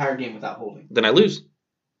without the entire game without holding? Then I lose.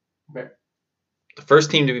 Okay. The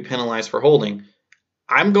first team to be penalized for holding.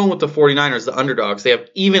 I'm going with the 49ers, the underdogs. They have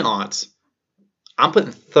even odds. I'm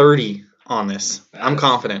putting 30 on this. I'm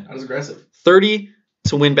confident. That was aggressive. 30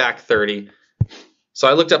 to win back 30. So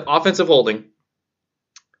I looked up offensive holding.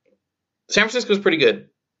 San Francisco's pretty good.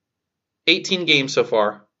 18 games so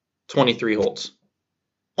far, 23 holds.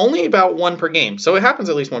 only about one per game. So it happens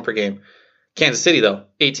at least one per game. Kansas City, though,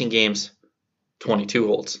 18 games, 22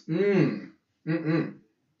 holds.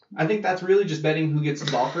 I think that's really just betting who gets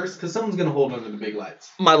the ball first, because someone's going to hold under the big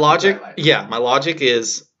lights. My logic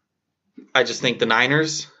is I just think the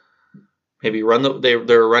Niners maybe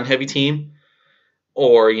they're a run-heavy team.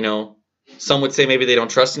 Or, some would say maybe they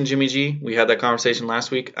don't trust in Jimmy G. We had that conversation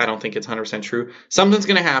last week. I don't think it's 100% true. Something's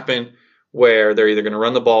going to happen where they're either going to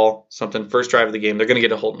run the ball, something first drive of the game, they're going to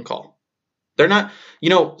get a holding call. They're not,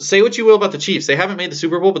 say what you will about the Chiefs. They haven't made the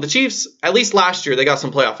Super Bowl, but the Chiefs, at least last year, they got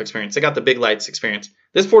some playoff experience. They got the big lights experience.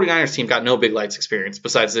 This 49ers team got no big lights experience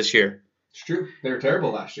besides this year. It's true. They were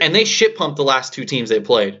terrible last year. And they shit-pumped the last two teams they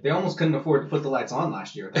played. They almost couldn't afford to put the lights on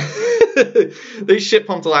last year. They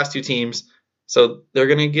shit-pumped the last two teams, so they're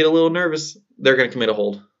going to get a little nervous. They're going to commit a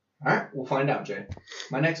hold. All right, we'll find out, Jay.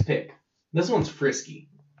 My next pick. This one's frisky.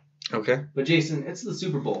 Okay. But, Jason, it's the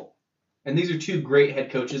Super Bowl. And these are two great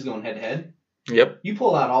head coaches going head-to-head. Yep. You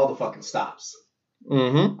pull out all the fucking stops.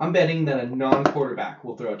 Mm-hmm. I'm betting that a non-quarterback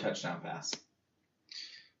will throw a touchdown pass.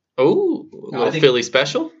 Oh, Philly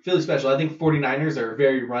special? Philly special. I think 49ers are a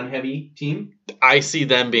very run-heavy team. I see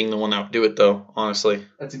them being the one that would do it, though, honestly.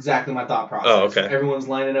 That's exactly my thought process. Oh, okay. Everyone's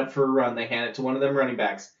lining up for a run. They hand it to one of them running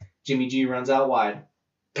backs. Jimmy G runs out wide.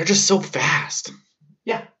 They're just so fast.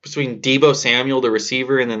 Yeah. Between Deebo Samuel, the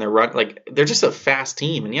receiver, and then they're just a fast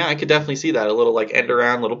team. And, yeah, I could definitely see that. A little, end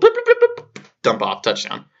around, little blip, blip, blip, blip, dump off,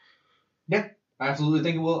 touchdown. Yeah, I absolutely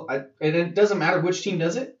think it will. And it doesn't matter which team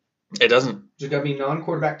does it. It doesn't. Just got to be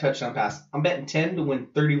non-quarterback touchdown pass. I'm betting 10 to win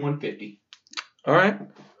 31-50. All right.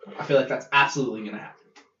 I feel like that's absolutely going to happen.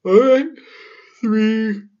 All right.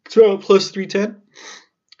 310.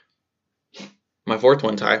 My fourth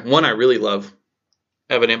one, Ty. One I really love.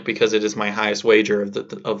 Evident because it is my highest wager of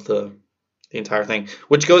the entire thing.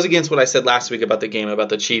 Which goes against what I said last week about the game, about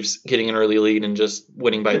the Chiefs getting an early lead and just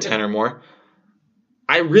winning by 10 or more.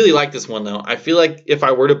 I really like this one, though. I feel like if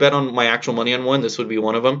I were to bet on my actual money on one, this would be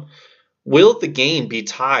one of them. Will the game be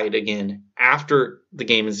tied again after the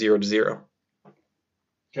game is 0-0?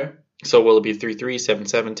 Okay. So will it be 3-3,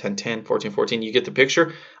 7-7, 10-10, 14-14? You get the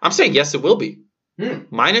picture? I'm saying yes, it will be.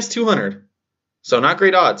 Minus 200. So not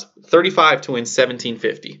great odds. 35 to win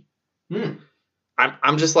 1750.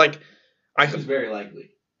 I'm just like... It's very likely.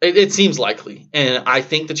 It seems likely. And I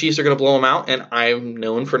think the Chiefs are going to blow them out, and I'm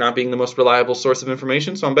known for not being the most reliable source of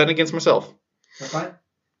information, so I'm betting against myself. That's fine.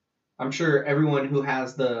 I'm sure everyone who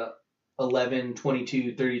has the 11,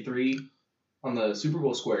 22, 33 on the Super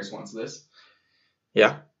Bowl squares wants this.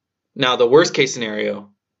 Yeah. Now, the worst case scenario,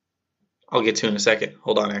 I'll get to in a second.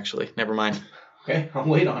 Hold on, actually. Never mind. Okay, I'll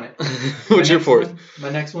wait on it. What's your fourth? My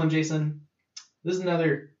next one, Jason, this is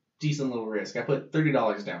another decent little risk. I put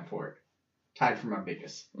 $30 down for it. Tied for my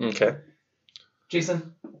biggest. Okay.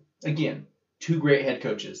 Jason, again, two great head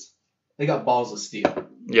coaches. They got balls of steel.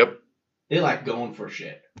 Yep. They like going for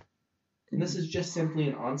shit. And this is just simply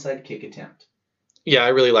an onside kick attempt. Yeah, I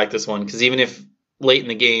really like this one because even if late in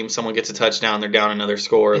the game someone gets a touchdown, they're down another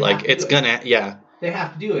score, it's gonna, yeah. They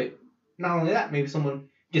have to do it. Not only that, maybe someone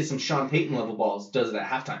gets some Sean Payton level balls, does it at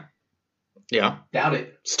halftime. Yeah. Doubt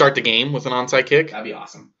it. Start the game with an onside kick. That'd be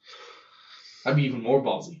awesome. That'd be even more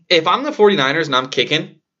ballsy. If I'm the 49ers and I'm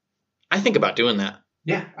kicking, I think about doing that.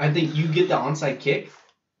 Yeah, I think you get the onside kick,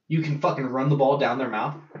 you can fucking run the ball down their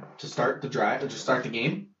mouth to start the drive, or to start the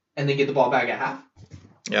game, and then get the ball back at half.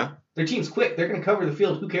 Yeah. Their team's quick. They're going to cover the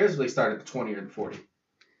field. Who cares if they start at the 20 or the 40?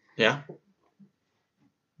 Yeah.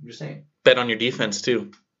 I'm just saying. Bet on your defense,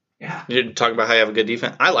 too. Yeah. You talk about how you have a good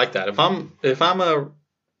defense. I like that. If I'm a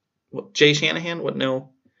Jay Shanahan, what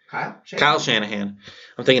no? Kyle Shanahan.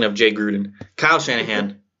 I'm thinking of Jay Gruden. Kyle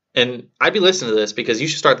Shanahan. And I'd be listening to this because you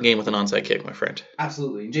should start the game with an onside kick, my friend.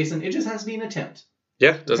 Absolutely. And Jason, it just has to be an attempt.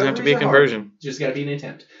 Yeah, doesn't have to be a conversion. Just got to be an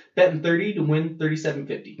attempt. Betting 30 to win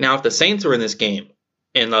 37-50. Now, if the Saints were in this game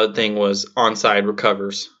and the other thing was onside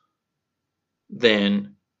recovers,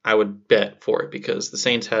 then I would bet for it because the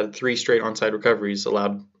Saints had 3 straight onside recoveries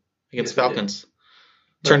allowed against the Falcons.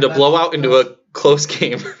 Turned a blowout into a close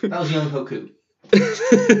game. That was young Hoku.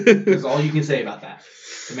 That's all you can say about that.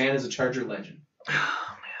 The man is a Charger legend. Oh,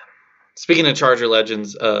 man. Speaking of Charger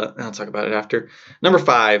legends, I'll talk about it after. Number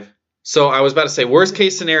 5. So I was about to say, worst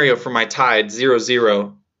case scenario for my tied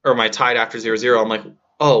 0-0, or my tied after 0-0, I'm like,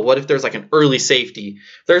 oh, what if there's like an early safety?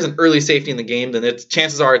 If there's an early safety in the game, then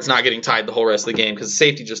chances are it's not getting tied the whole rest of the game because the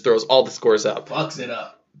safety just throws all the scores up. Fucks it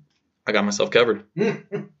up. I got myself covered.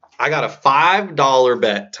 I got a $5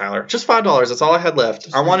 bet, Tyler. Just $5. That's all I had left.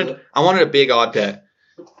 I wanted a big odd bet.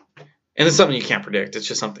 And it's something you can't predict. It's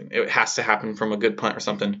just something. It has to happen from a good punt or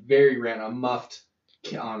something. Very random. Muffed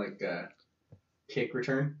on like a kick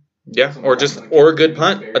return. Yeah, Someone or gonna a kick good it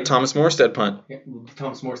punt, buried. a Thomas Morstead punt. Yeah,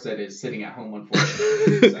 Thomas Morstead is sitting at home,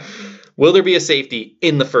 unfortunately. So. Will there be a safety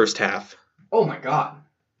in the first half? Oh my God.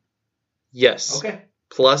 Yes. Okay.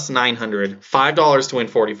 Plus 900. $5 to win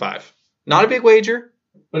 45. Not a big wager.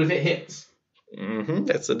 But if it hits,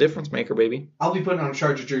 That's the difference maker, baby. I'll be putting on a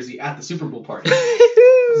Charger jersey at the Super Bowl party.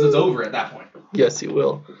 Because it's over at that point. Yes, you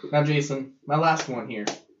will. Now, Jason, my last one here.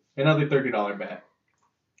 Another $30 bet.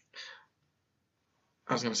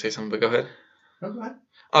 I was going to say something, but go ahead. No, go ahead.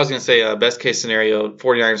 I was going to say best case scenario,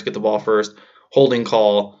 49ers get the ball first, holding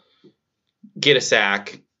call, get a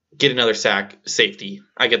sack, get another sack, safety.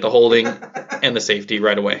 I get the holding and the safety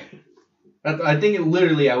right away. I think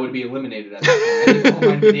I would be eliminated at that point. I think the whole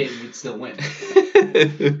line we did, we'd still win.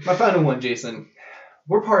 My final one, Jason.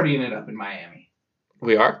 We're partying it up in Miami.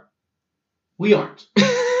 We are? We aren't.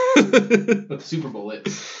 But the Super Bowl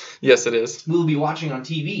is. Yes, it is. We'll be watching on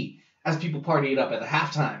TV as people party it up at the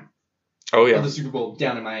halftime Oh, of yeah. the Super Bowl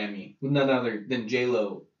down in Miami with none other than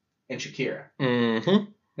J-Lo and Shakira. Mm-hmm.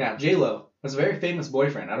 Now, J-Lo has a very famous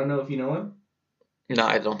boyfriend. I don't know if you know him. No,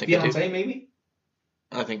 I don't think I do. Fiancé, maybe?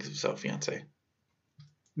 I think so, fiance.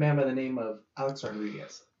 Man by the name of Alex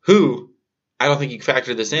Rodriguez. Who, I don't think you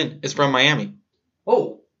factored this in, is from Miami.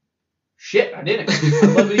 Oh, shit, I didn't. I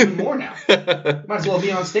love it even more now. Might as well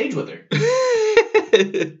be on stage with her.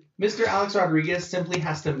 Mr. Alex Rodriguez simply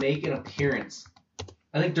has to make an appearance.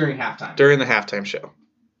 I think during halftime. During the halftime show.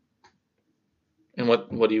 And what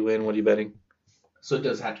do you win? What are you betting? So it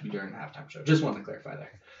does have to be during the halftime show. Just wanted to clarify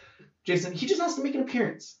there. Jason, he just has to make an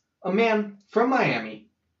appearance. A man from Miami,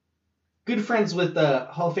 good friends with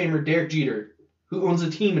Hall of Famer Derek Jeter, who owns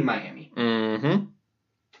a team in Miami, Mm-hmm.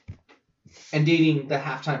 and dating the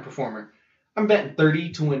halftime performer. I'm betting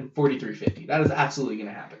 30 to win 43.50. That is absolutely going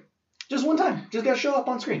to happen. Just one time. Just got to show up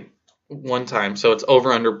on screen. One time. So it's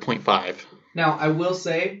over under 0.5. Now, I will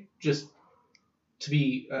say, just to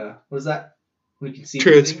be, what is that? We can see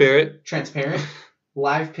everything. Transparent. Transparent.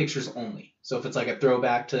 Live pictures only. So if it's like a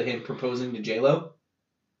throwback to him proposing to J-Lo,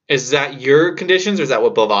 Is that your conditions or is that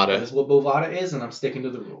what that Bovada? is what Bovada is, and I'm sticking to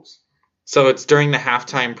the rules. So it's during the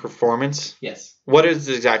halftime performance? Yes. What does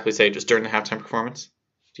it exactly say? Just during the halftime performance?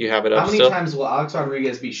 Do you have it up How many still? times will Alex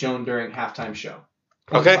Rodriguez be shown during halftime show?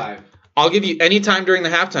 Okay. 0.5. I'll give you any time during the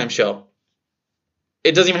halftime show.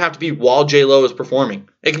 It doesn't even have to be while J-Lo is performing.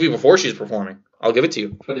 It can be before she's performing. I'll give it to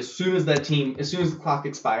you. But as soon as the clock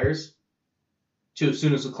expires, to as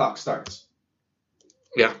soon as the clock starts.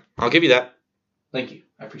 Yeah, I'll give you that. Thank you.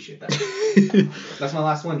 I appreciate that. That's my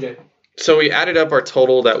last one, Jay. So we added up our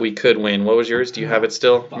total that we could win. What was yours? Do you have it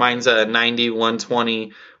still? Mine's 90, 120,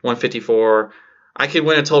 154. I could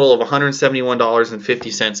win a total of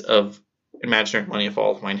 $171.50 of imaginary money if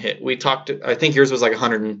all of mine hit. We talked. I think yours was like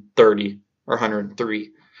 130 or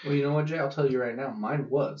 103. Well, you know what, Jay? I'll tell you right now. Mine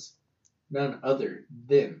was none other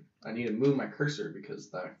than, I need to move my cursor because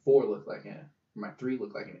my 4 looked like my 3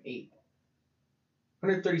 looked like an 8.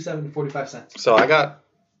 137.45 cents. So I got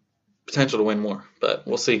potential to win more, but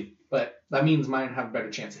we'll see. But that means mine have a better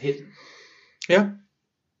chance of hitting. Yeah.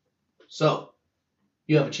 So,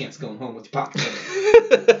 you have a chance going home with your pocket.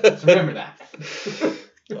 So remember that.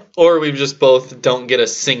 Or we just both don't get a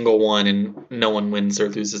single one and no one wins or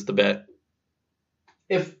loses the bet.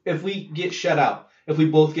 If we get shut out, if we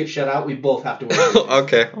both get shut out, we both have to win.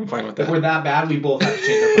 Okay, I'm fine with If we're that. that bad, we both have to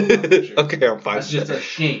change our profile picture. Okay, I'm fine That's with just that. a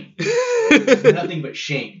shame. Nothing but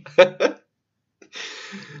shame.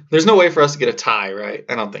 There's no way for us to get a tie, right?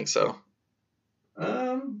 I don't think so.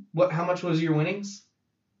 How much was your winnings?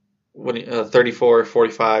 34,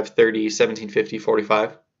 45, 30, 17, 50,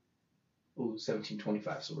 45. Ooh,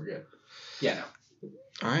 17.25, so we're good. Yeah, no.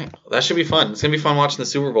 All right. That should be fun. It's going to be fun watching the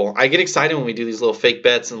Super Bowl. I get excited when we do these little fake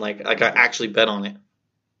bets and like I actually bet on it.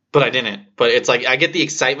 But I didn't. But it's like I get the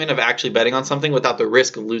excitement of actually betting on something without the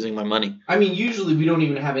risk of losing my money. I mean, usually we don't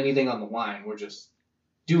even have anything on the line. We're just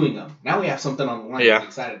doing them. Now we have something on the line Yeah. to be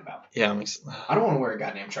excited about. Yeah, I don't want to wear a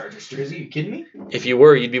goddamn Chargers jersey. Are you kidding me? if you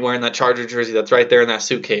were, you'd be wearing that Charger jersey that's right there in that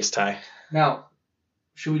suitcase, Ty. Now,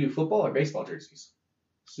 should we do football or baseball jerseys?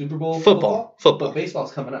 Super Bowl Football. But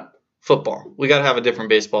baseball's coming up. Football. We got to have a different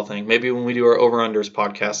baseball thing. Maybe when we do our over-unders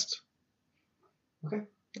podcast. Okay.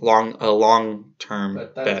 A long-term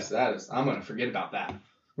But bet. that is, I'm going to forget about that.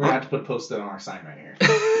 We're going to have to put a post-it on our sign right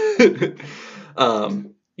here.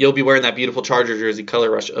 You'll be wearing that beautiful Charger jersey, color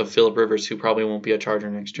rush of Phillip Rivers, who probably won't be a Charger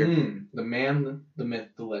next year. The man, the myth,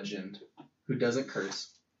 the legend, who doesn't curse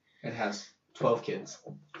and has 12 kids.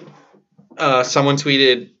 Someone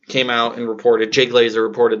came out and reported, Jay Glazer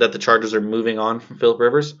reported that the Chargers are moving on from Phillip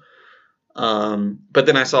Rivers. But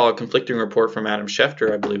then I saw a conflicting report from Adam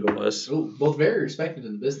Schefter, I believe it was, Ooh, both very respected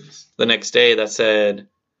in the business. the next day that said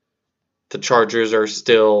the Chargers are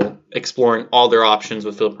still exploring all their options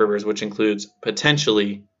with Phillip Rivers, which includes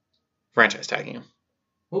potentially franchise tagging him.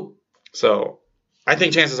 Oh. So I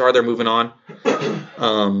think chances are they're moving on,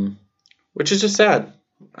 which is just sad.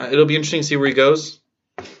 It'll be interesting to see where he goes.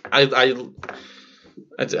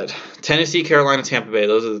 Tennessee, Carolina, Tampa Bay.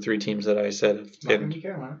 Those are the three teams that I said. It's not going to be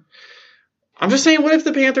Carolina. I'm just saying, what if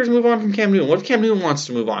the Panthers move on from Cam Newton? What if Cam Newton wants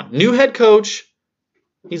to move on? New head coach.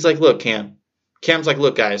 He's like, look, Cam. Cam's like,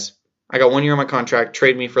 look, guys. I got 1 year on my contract.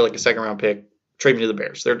 Trade me for like a second-round pick. Trade me to the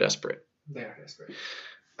Bears. They're desperate. They are desperate.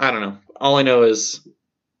 I don't know. All I know is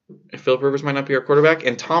Phillip Rivers might not be our quarterback,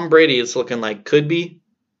 and Tom Brady is looking like could be.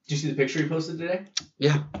 Did you see the picture he posted today?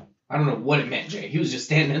 Yeah. I don't know what it meant, Jay. He was just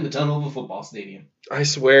standing in the tunnel of a football stadium. I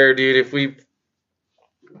swear, dude, if we...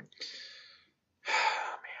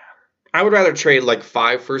 I would rather trade like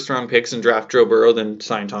 5 first-round picks and draft Joe Burrow than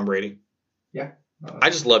sign Tom Brady. Yeah. I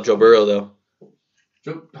just love Joe Burrow, though.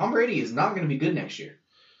 Tom Brady is not going to be good next year.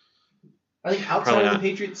 I think outside of the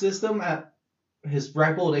Patriot system at his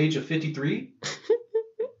ripe old age of 53,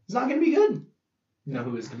 he's not going to be good. You know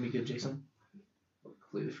who is going to be good, Jason?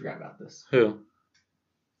 Completely forgot about this. Who?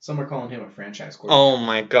 Some are calling him a franchise quarterback. Oh,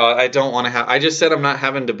 my God. I don't want to have... I just said I'm not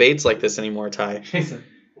having debates like this anymore, Ty. Jason,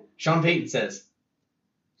 Sean Payton says,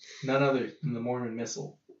 none other than the Mormon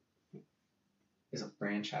Missile is a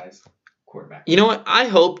franchise quarterback. You know what? I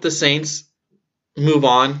hope the Saints move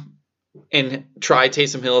on and try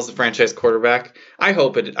Taysom Hill as the franchise quarterback. I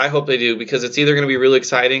hope they do, because it's either going to be really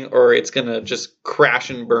exciting or it's going to just crash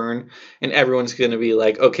and burn, and everyone's going to be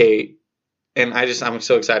like, okay. And I'm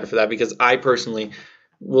so excited for that, because I personally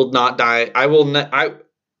will not die. To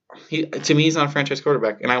me, he's not a franchise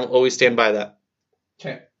quarterback, and I will always stand by that.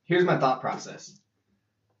 Okay, here's my thought process.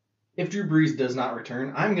 If Drew Brees does not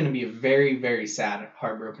return, I'm going to be a very, very sad,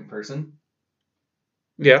 heartbroken person.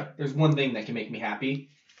 Yeah. There's one thing that can make me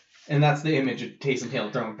happy, and that's the image of Taysom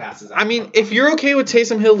Hill throwing passes out. I mean, if you're okay with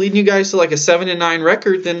Taysom Hill leading you guys to like a 7-9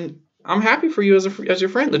 record, then I'm happy for you as your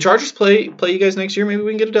friend. The Chargers play you guys next year. Maybe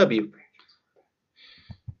we can get a W. You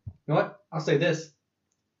know what? I'll say this.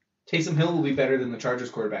 Taysom Hill will be better than the Chargers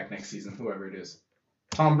quarterback next season, whoever it is.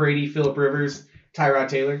 Tom Brady, Phillip Rivers, Tyrod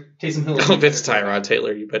Taylor. Taysom Hill. If it's Tyrod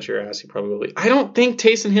Taylor, you bet your ass he probably will be. I don't think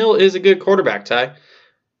Taysom Hill is a good quarterback, Ty.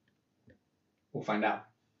 We'll find out.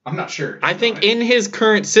 I'm not sure. I think in his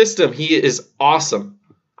current system, he is awesome.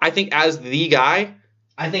 I think as the guy.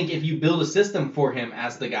 I think if you build a system for him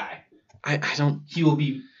as the guy, he will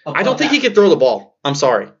be. I don't think he can throw the ball. I'm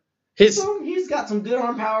sorry. He's got some good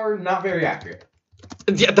arm power, not very accurate.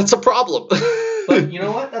 Yeah, that's a problem. But you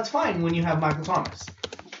know what? That's fine when you have Michael Thomas.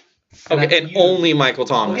 Only Michael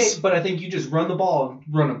Thomas. Okay, but I think you just run the ball,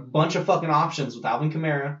 run a bunch of fucking options with Alvin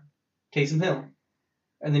Kamara, Taysom Hill,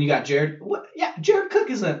 and then you got Jared. What? Yeah, Jared Cook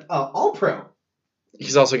is an all-pro.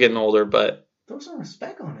 He's also getting older, but throw some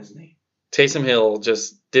respect on his name. Taysom Hill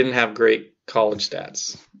just didn't have great college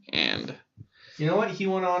stats, and you know what? He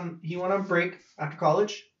went on break after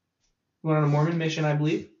college. He went on a Mormon mission, I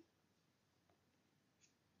believe.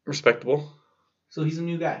 Respectable. So he's a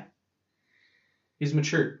new guy. He's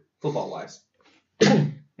matured, football-wise.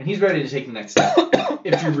 And he's ready to take the next step.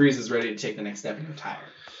 If Drew Brees is ready to take the next step and retire.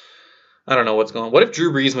 I don't know what's going on. What if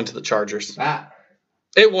Drew Brees went to the Chargers?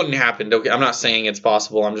 It wouldn't happen. Okay, I'm not saying it's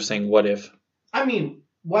possible. I'm just saying what if. I mean,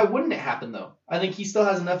 why wouldn't it happen, though? I think he still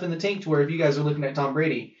has enough in the tank to where if you guys are looking at Tom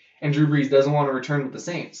Brady and Drew Brees doesn't want to return with the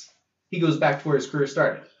Saints, he goes back to where his career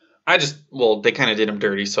started. They kind of did him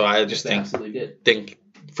dirty, so I just think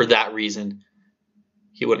for that reason,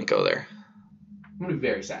 he wouldn't go there. I'm going to be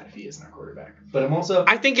very sad if he isn't our quarterback. But it's also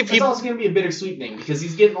going to be a bittersweet thing because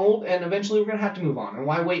he's getting old and eventually we're going to have to move on. And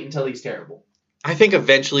why wait until he's terrible? I think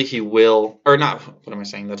eventually he will, or not, what am I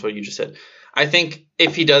saying? That's what you just said. I think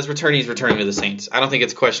if he does return, he's returning to the Saints. I don't think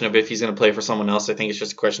it's a question of if he's going to play for someone else. I think it's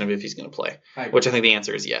just a question of if he's going to play, which I think the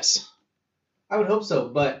answer is yes. I would hope so,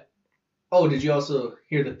 but, did you also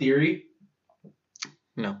hear the theory?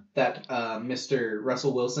 No. That Mr.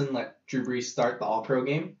 Russell Wilson let Drew Brees start the All-Pro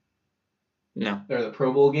game? No. Or the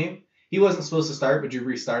Pro Bowl game? He wasn't supposed to start, but Drew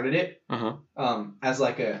Brees started it. Uh-huh. As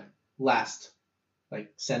like a last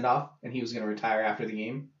send-off, and he was going to retire after the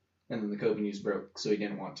game, and then the COVID news broke, so he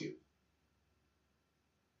didn't want to.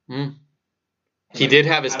 He did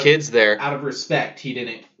have his kids there. Out of respect, he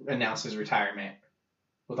didn't announce his retirement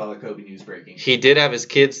with all the COVID news breaking. He did have his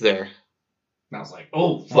kids there. And I was like,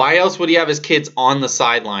 oh, fuck. Why else would he have his kids on the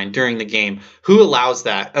sideline during the game? Who allows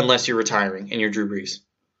that unless you're retiring and you're Drew Brees?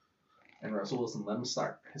 And Russell Wilson let him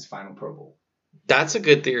start his final Pro Bowl. That's a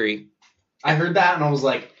good theory. I heard that and I was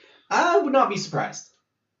like, I would not be surprised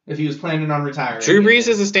if he was planning on retiring. Drew Brees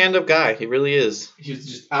is a stand-up guy. He really is. He was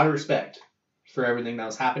just out of respect for everything that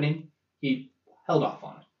was happening. he held off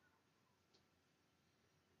on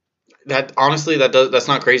it. That's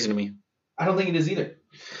not crazy to me. I don't think it is either.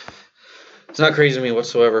 It's not crazy to me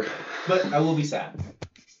whatsoever. But I will be sad.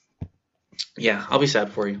 Yeah, I'll be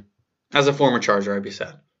sad for you. As a former Charger, I'd be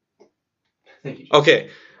sad. Thank you. Okay.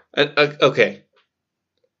 Okay.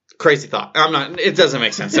 Crazy thought. It doesn't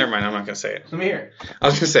make sense. Never mind. I'm not going to say it. Let me hear it. I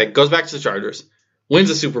was going to say, goes back to the Chargers, wins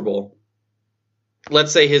a Super Bowl.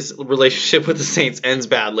 Let's say his relationship with the Saints ends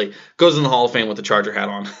badly, goes in the Hall of Fame with the Charger hat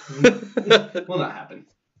on. Will not happen.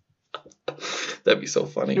 That'd be so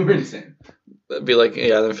funny. We're insane. That'd be like,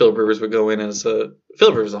 yeah, then Phillip Rivers would go in as a...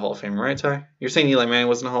 Phillip Rivers is a Hall of Famer, right, Ty? You're saying Eli Manning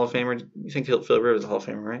wasn't a Hall of Famer? You think Phillip Rivers is a Hall of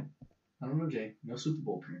Famer, right? I don't know, Jay. No Super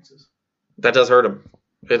Bowl appearances. That does hurt him.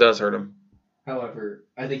 It does hurt him. However,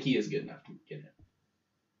 I think he is good enough to get it.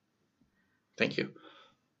 Thank you.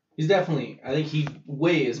 He's definitely... I think he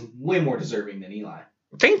is way more deserving than Eli.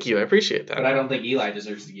 Thank you. I appreciate that. But I don't think Eli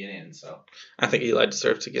deserves to get in, so... I think Eli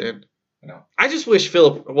deserves to get in. No. I just wish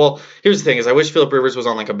Phillip... Well, here's the thing, is I wish Phillip Rivers was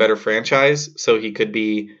on, like, a better franchise, so he could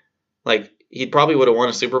be... Like, he probably would have won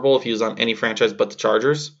a Super Bowl if he was on any franchise but the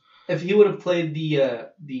Chargers. If he would have played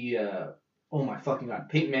oh my fucking god,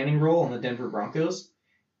 Peyton Manning role on the Denver Broncos,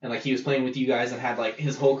 and, like, he was playing with you guys and had, like,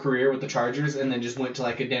 his whole career with the Chargers, and then just went to,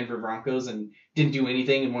 like, a Denver Broncos and didn't do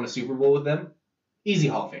anything and won a Super Bowl with them, easy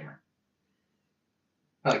Hall of Famer.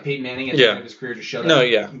 Like Peyton Manning at the end of his career just showed up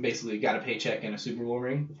and basically got a paycheck and a Super Bowl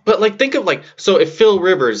ring. But, like, think of, like, so if Phil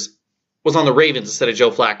Rivers was on the Ravens instead of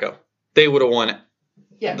Joe Flacco, they would have won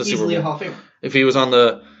the Super Bowl. Easily a Hall of Famer. If he was on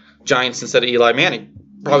the Giants instead of Eli Manning,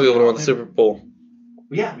 probably would have won the Super Bowl.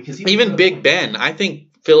 Yeah, because even Big Ben, I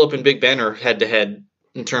think Phillip and Big Ben are head-to-head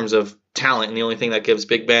in terms of talent, and the only thing that gives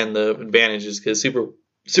Big Ben the advantage is because Super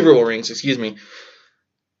Bowl rings,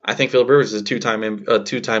 I think Phillip Rivers is a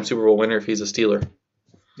two-time Super Bowl winner if he's a Steeler.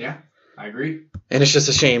 Yeah, I agree. And it's just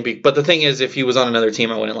a shame. But the thing is, if he was on another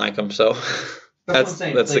team, I wouldn't like him. So that's what I'm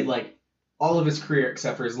saying. He played like all of his career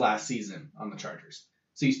except for his last season on the Chargers.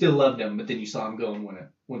 So you still loved him, but then you saw him go and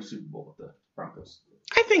win a Super Bowl with the Broncos.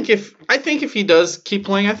 I think if he does keep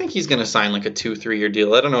playing, I think he's going to sign like a 2-3 year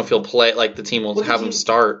deal. I don't know if he'll play, like the team will have him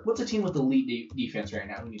start. What's a team with elite defense right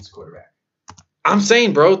now? Who needs a quarterback? I'm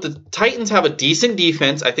saying, bro, the Titans have a decent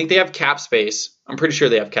defense. I think they have cap space. I'm pretty sure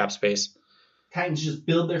they have cap space. Titans just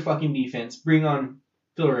build their fucking defense. Bring on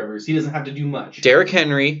Phil Rivers. He doesn't have to do much. Derrick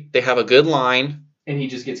Henry. They have a good line. And he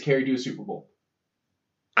just gets carried to a Super Bowl.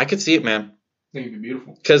 I could see it, man. I think it'd be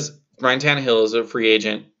beautiful. Because Ryan Tannehill is a free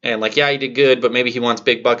agent. And, like, yeah, he did good, but maybe he wants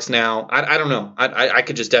big bucks now. I don't know. I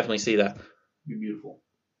could just definitely see that. It'd be beautiful.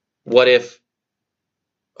 What if...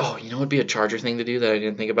 Oh, you know what would be a Charger thing to do that I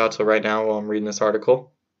didn't think about till right now while I'm reading this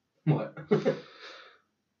article? What?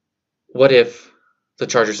 What if the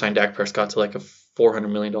Chargers signed Dak Prescott to like a $400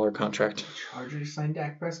 million contract? Chargers signed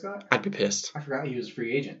Dak Prescott? I'd be pissed. I forgot he was a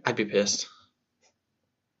free agent. I'd be pissed.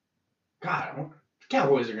 God, the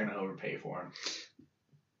Cowboys are going to overpay for him.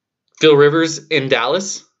 Phil Rivers in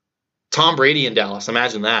Dallas? Tom Brady in Dallas.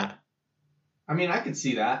 Imagine that. I mean, I could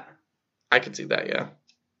see that. I could see that, yeah.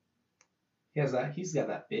 He has that. He's got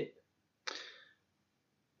that fit.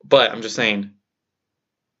 But I'm just saying,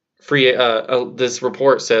 this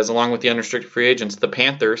report says, along with the unrestricted free agents, the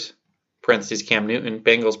Panthers, parentheses Cam Newton,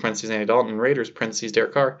 Bengals, parentheses Andy Dalton, and Raiders, parentheses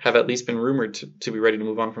Derek Carr, have at least been rumored to be ready to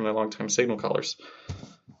move on from their long-time signal callers.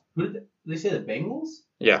 Who did they say? The Bengals?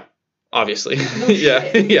 Yeah, obviously. No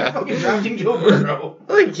yeah, shit. yeah. Fucking drafting Joe Burrow.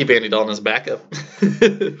 I can keep Andy Dalton as backup.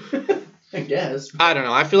 I guess. I don't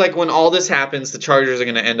know. I feel like when all this happens, the Chargers are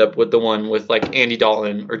going to end up with the one with like Andy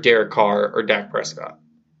Dalton or Derek Carr or Dak Prescott.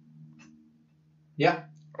 Yeah.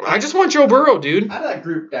 I just want Joe Burrow, dude. Out of that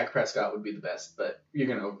group, Dak Prescott would be the best, but you're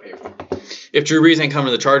going to overpay for him. If Drew Brees ain't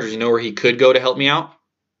coming to the Chargers, you know where he could go to help me out?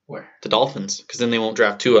 Where? The Dolphins, because then they won't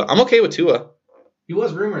draft Tua. I'm okay with Tua. He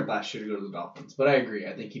was rumored last year to go to the Dolphins, but I agree.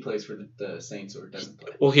 I think he plays for the Saints or doesn't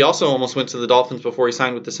play. Well, he also almost went to the Dolphins before he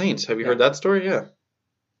signed with the Saints. Have you heard that story? Yeah.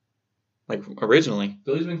 Like, originally.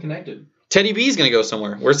 Philly's been connected. Teddy B's going to go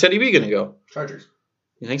somewhere. Where's Teddy B going to go? Chargers.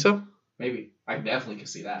 You think so? Maybe. I definitely can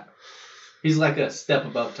see that. He's like a step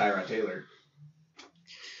above Tyrod Taylor,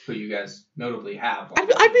 who you guys notably have.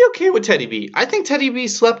 I'd be okay with Teddy B. I think Teddy B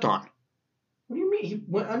slept on. What do you mean? He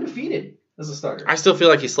went undefeated as a starter. I still feel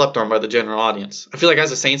like he's slept on by the general audience. I feel like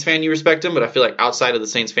as a Saints fan, you respect him, but I feel like outside of the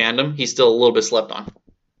Saints fandom, he's still a little bit slept on.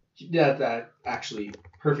 That actually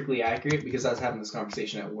perfectly accurate, because I was having this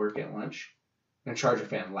conversation at work at lunch, and a Charger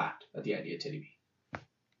fan laughed at the idea of Teddy B.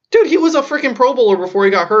 Dude, he was a freaking Pro Bowler before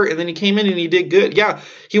he got hurt, and then he came in and he did good. Yeah,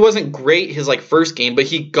 he wasn't great his first game, but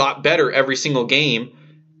he got better every single game.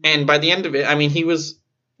 And by the end of it, I mean, he was...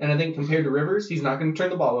 And I think compared to Rivers, he's not going to turn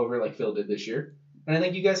the ball over like Phil did this year. And I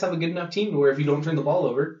think you guys have a good enough team to where if you don't turn the ball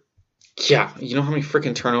over. Yeah, you know how many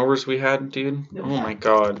freaking turnovers we had, dude? Yep. Oh my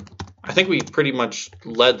god. I think we pretty much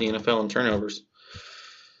led the NFL in turnovers.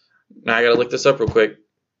 Now I gotta look this up real quick.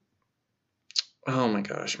 Oh my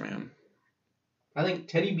gosh, man. I think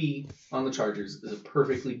Teddy B on the Chargers is a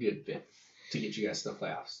perfectly good fit to get you guys to the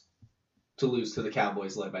playoffs. To lose to the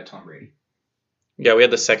Cowboys led by Tom Brady. Yeah, we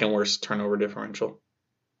had the second worst turnover differential.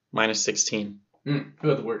 Minus 16. Who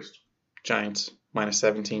had the worst? Giants. Minus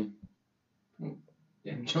 17.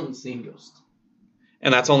 Dan Jones, the Ghost.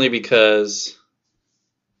 And that's only because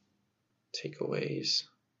takeaways,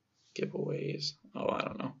 giveaways. Oh, I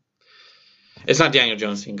don't know. It's not Daniel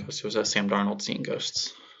Jones seeing ghosts. It was Sam Darnold seeing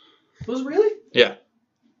ghosts. Was it really? Yeah.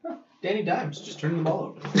 Huh. Danny Dimes just turning the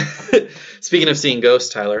ball over. Speaking of seeing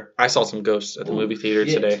ghosts, Tyler, I saw some ghosts at the movie theater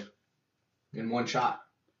shit. today. In one shot.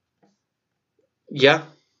 Yeah.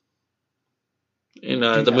 In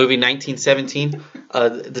the movie 1917,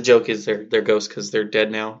 the joke is they're ghosts because they're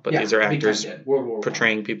dead now, but these are actors World War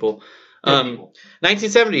portraying people. People.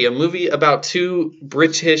 1970, a movie about two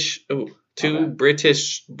British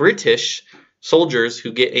soldiers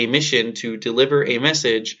who get a mission to deliver a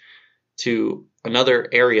message to another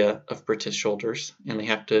area of British soldiers, and they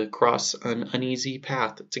have to cross an uneasy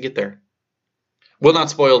path to get there. Will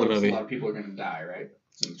not spoil the movie. A lot of people are going to die, right?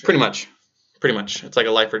 Pretty much. It's like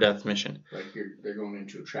a life or death mission. Like they're going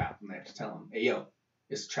into a trap, and they have to tell them, "Hey, yo,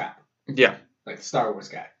 it's a trap." Yeah. Like the Star Wars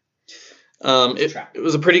guy. It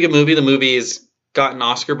was a pretty good movie. The movie's gotten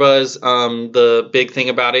Oscar buzz. The big thing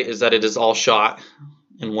about it is that it is all shot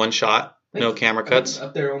in one shot, no camera cuts.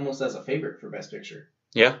 Up there almost as a favorite for Best Picture.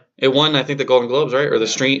 Yeah, it won, I think, the Golden Globes, right, or the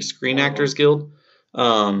Screen Actors Guild.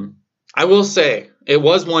 I will say it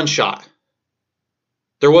was one shot.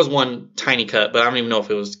 There was one tiny cut, but I don't even know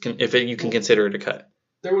if you can consider it a cut.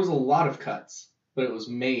 There was a lot of cuts, but it was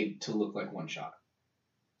made to look like one shot.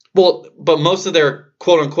 Well, but most of their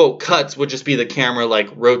quote-unquote cuts would just be the camera, like,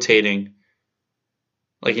 rotating.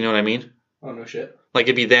 Like, you know what I mean? Oh, no shit. Like,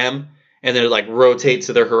 it'd be them, and then it, like, rotate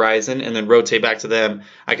to their horizon, and then rotate back to them.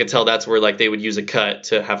 I could tell that's where, like, they would use a cut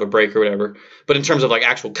to have a break or whatever. But in terms of, like,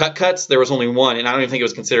 actual cuts, there was only one, and I don't even think it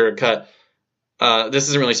was considered a cut. This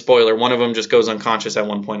isn't really spoiler. One of them just goes unconscious at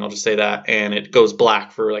one point, I'll just say that, and it goes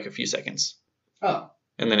black for, like, a few seconds. Oh.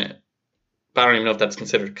 And then but I don't even know if that's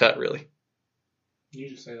considered a cut, really. You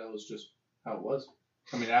just say that was just how it was.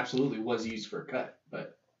 I mean, it absolutely was used for a cut,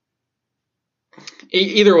 but...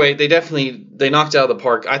 Either way, they knocked it out of the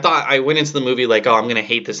park. I went into the movie like, oh, I'm going to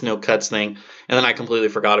hate this no cuts thing, and then I completely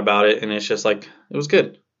forgot about it, and it's just like, it was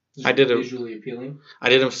good. Visually appealing? I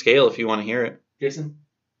did a scale if you want to hear it. Jason,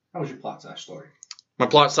 how was your plot/story? My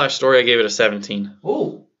plot/story, I gave it a 17.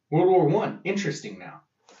 Oh, World War I. Interesting now.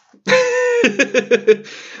 It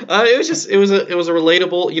was a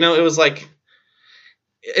relatable, it was like,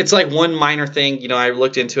 it's like one minor thing, I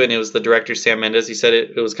looked into it, and it was the director, Sam Mendes. He said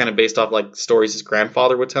it was kind of based off like stories his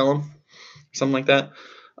grandfather would tell him, something like that.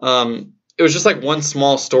 It was just like one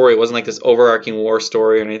small story. It wasn't like this overarching war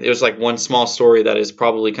story or anything. It was like one small story that is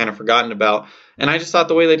probably kind of forgotten about. And I just thought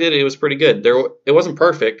the way they did it was pretty good. It wasn't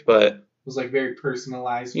perfect, but it was like very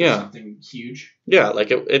personalized for something huge. Yeah, like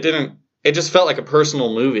it just felt like a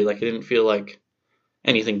personal movie. Like it didn't feel like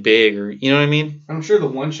anything big or, you know what I mean? I'm sure the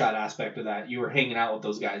one-shot aspect of that, you were hanging out with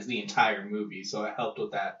those guys the entire movie, so it helped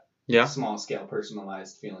with that small-scale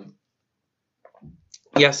personalized feeling.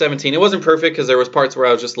 Yeah, 17. It wasn't perfect because there was parts where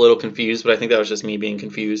I was just a little confused, but I think that was just me being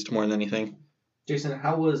confused more than anything. Jason,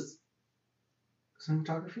 how was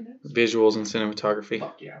cinematography next? Visuals and cinematography.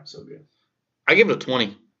 Fuck yeah, I'm so good. I give it a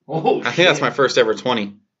 20. Oh, I think that's my first ever 20.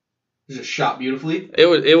 It was just shot beautifully?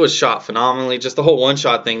 It was shot phenomenally. Just the whole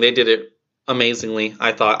one-shot thing, they did it amazingly,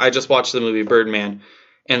 I thought. I just watched the movie Birdman,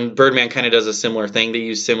 and Birdman kind of does a similar thing. They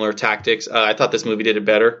use similar tactics. I thought this movie did it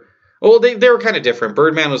better. Well, they were kind of different.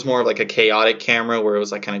 Birdman was more of like a chaotic camera where it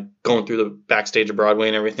was like kind of going through the backstage of Broadway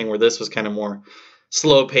and everything, where this was kind of more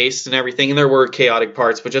slow-paced and everything. And there were chaotic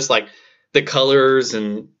parts, but just like the colors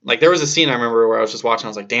and like there was a scene I remember where I was just watching. I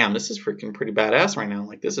was like, damn, this is freaking pretty badass right now.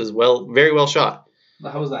 Like this is very well shot.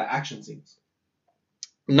 How was that action scenes?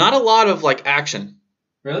 Not a lot of like action.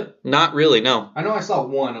 Really? Not really, no. I know I saw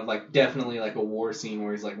one of like definitely like a war scene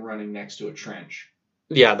where he's like running next to a trench.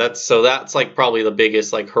 Yeah, that's like probably the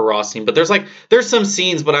biggest like hurrah scene. But there's some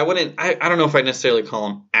scenes, but I don't know if I necessarily call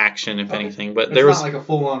them action, if anything. But it's not like a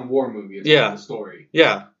full on war movie. It's kind of a story.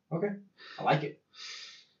 Yeah. Okay, I like it.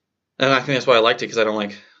 And I think that's why I liked it, because I don't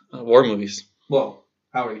like war movies. Well,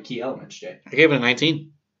 how are the key elements, Jay? I gave it a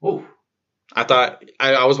 19. Oh. I thought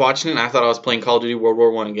I was watching it, and I thought I was playing Call of Duty World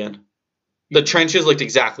War I again. The trenches looked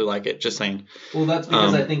exactly like it, just saying. Well, that's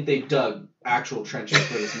because I think they dug actual trenches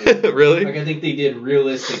for this movie. Really? Like, I think they did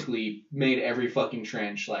realistically made every fucking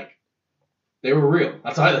trench, like, they were real.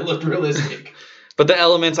 That's why they looked realistic. But the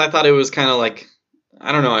elements, I thought it was kind of like,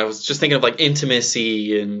 I don't know, I was just thinking of like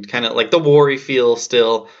intimacy and kind of like the war-y feel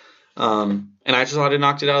still. And I just thought it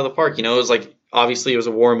knocked it out of the park. You know, it was like, obviously it was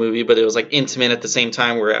a war movie, but it was like intimate at the same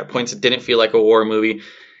time, where at points it didn't feel like a war movie.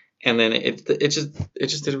 And then it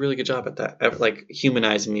just did a really good job at that, at like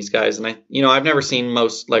humanizing these guys. And I've never seen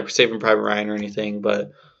most like Saving Private Ryan or anything,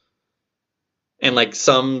 but, and like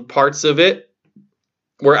some parts of it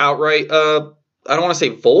were outright, I don't want to say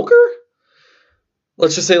vulgar.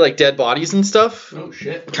 Let's just say like dead bodies and stuff. Oh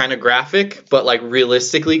shit. Kind of graphic, but like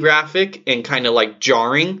realistically graphic and kind of like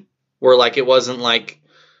jarring, where like it wasn't like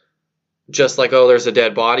just like, oh, there's a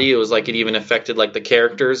dead body. It was like it even affected like the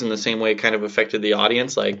characters in the same way it kind of affected the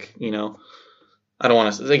audience. Like, you know, I don't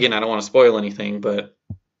want to spoil anything, but.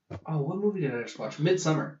 Oh, what movie did I just watch?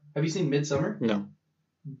 Midsummer. Have you seen Midsummer? No.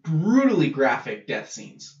 Brutally graphic death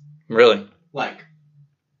scenes. Really? Like,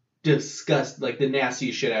 like the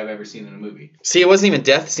nastiest shit I've ever seen in a movie. See, it wasn't even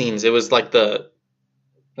death scenes. It was like the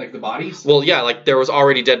bodies? Well, yeah, like there was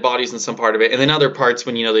already dead bodies in some part of it. And then other parts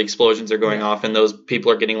when, you know, the explosions are going off and those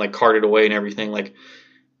people are getting like carted away and everything. Like,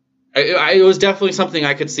 it was definitely something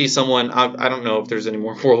I could see someone, I don't know if there's any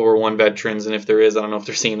more World War I veterans, and if there is, I don't know if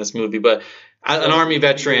they're seeing this movie, but an Army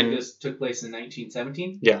veteran. This took place in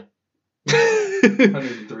 1917? Yeah.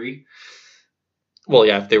 103? Well,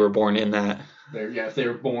 yeah, if they were born in that. If they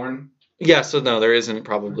were born. Yeah, so no, there isn't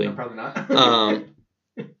probably. No, probably not.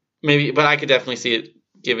 Maybe, but I could definitely see it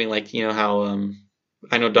giving, like, you know how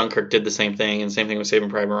I know Dunkirk did the same thing, and same thing with Saving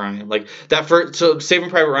Private Ryan. Like that so Saving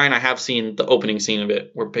Private Ryan, I have seen the opening scene of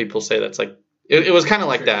it where people say that's like it was kind of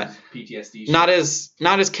like that. PTSD. Not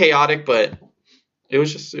as chaotic, but it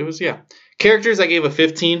was yeah. Characters I gave a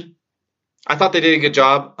 15. I thought they did a good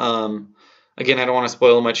job. Again, I don't want to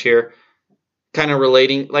spoil much here. Kind of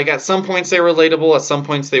relating, like at some points they're relatable, at some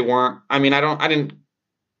points they weren't. I mean, I didn't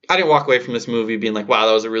walk away from this movie being like, wow,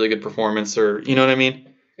 that was a really good performance, or you know what I mean?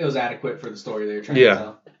 It was adequate for the story they were trying to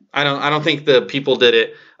tell. I don't think the people did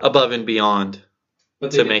it above and beyond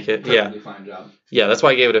to make it. Yeah. Fine job. Yeah, that's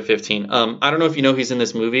why I gave it a 15. I don't know if you know he's in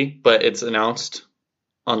this movie, but it's announced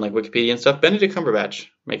on like Wikipedia and stuff. Benedict Cumberbatch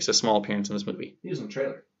makes a small appearance in this movie. He was in the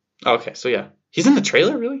trailer. Okay, so yeah. He's in the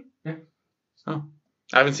trailer, really? Yeah. Oh.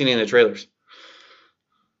 I haven't seen any of the trailers.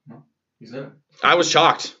 No, he's in it. I was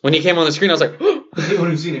shocked. When he came on the screen, I was like, anyone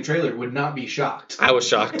who's seen a trailer would not be shocked. I was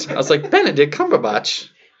shocked. I was like, Benedict Cumberbatch.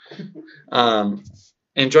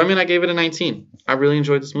 Enjoyment, I gave it a 19. I really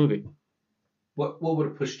enjoyed this movie. What would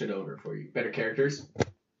have pushed it over for you? Better characters?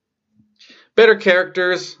 Better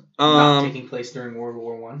characters. Not taking place during World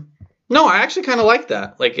War I? No, I actually kind of liked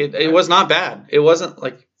that. Like, it was not bad. It wasn't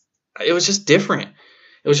like, it was just different.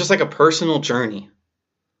 It was just like a personal journey.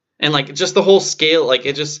 And like, just the whole scale, like,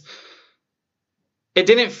 it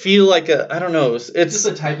didn't feel like I don't know. It's just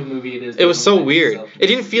the type of movie it is. It was so weird. It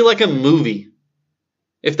didn't feel like a movie,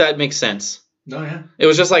 if that makes sense. No, yeah. It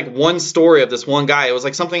was just like one story of this one guy. It was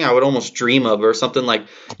like something I would almost dream of, or something like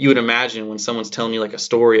you would imagine when someone's telling you like a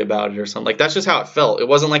story about it or something. Like that's just how it felt. It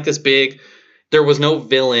wasn't like this big. There was no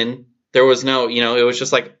villain. There was no, it was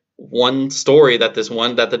just like one story that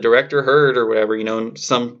the director heard or whatever, and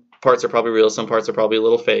some parts are probably real, some parts are probably a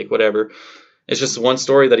little fake, whatever. It's just one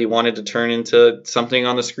story that he wanted to turn into something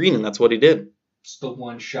on the screen, and that's what he did. Just the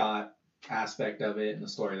one shot aspect of it and the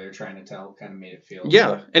story they're trying to tell kind of made it feel.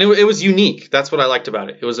 Yeah, and it was unique. That's what I liked about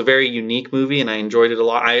it. It was a very unique movie, and I enjoyed it a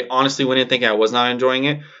lot. I honestly went in thinking I was not enjoying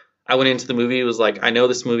it. I went into the movie, it was like, I know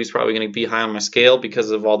this movie's probably going to be high on my scale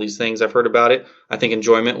because of all these things I've heard about it. I think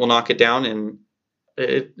enjoyment will knock it down, and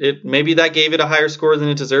it maybe that gave it a higher score than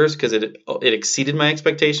it deserves because it exceeded my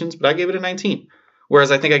expectations, but I gave it a 19.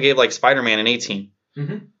 Whereas I think I gave like Spider-Man an 18.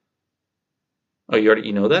 Mm-hmm. Oh,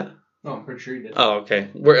 you know that? Oh, I'm pretty sure you did. Oh, okay.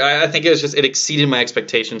 I think it was just, it exceeded my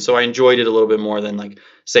expectations, so I enjoyed it a little bit more than like,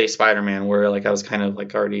 say, Spider-Man, where like I was kind of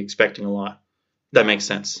like already expecting a lot. That makes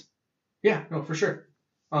sense. Yeah, no, for sure.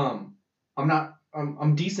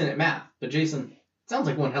 I'm decent at math, but Jason, sounds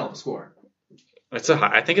like one hell of a score.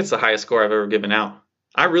 I think it's the highest score I've ever given out.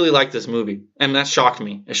 I really liked this movie, and that shocked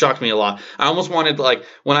me. It shocked me a lot. I almost wanted, like,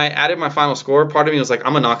 when I added my final score, part of me was like,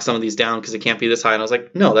 I'm gonna knock some of these down because it can't be this high. And I was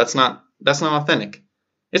like, no, that's not authentic.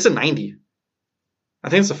 It's a 90. I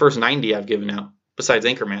think it's the first 90 I've given out, besides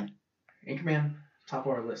Anchorman. Anchorman, top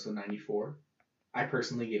of our list with 94. I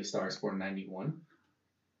personally gave Star Wars score 91.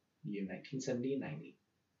 You give 1970 and 90.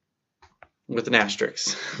 With an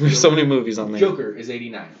asterisk. There's so many movies on there. Joker is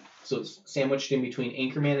 89. So it's sandwiched in between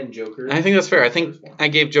Anchorman and Joker. I think that's fair. I think I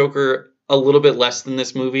gave Joker a little bit less than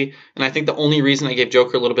this movie. And I think the only reason I gave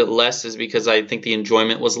Joker a little bit less is because I think the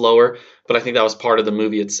enjoyment was lower. But I think that was part of the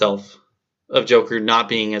movie itself, of Joker not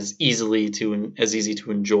being as easy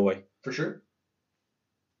to enjoy. For sure.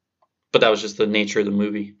 But that was just the nature of the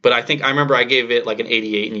movie. But I remember I gave it like an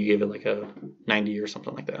 88 and you gave it like a 90 or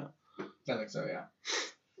something like that. I think so, yeah.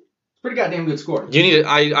 Pretty goddamn good score. You need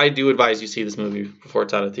I do advise you see this movie before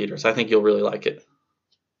it's out of theaters. I think you'll really like it.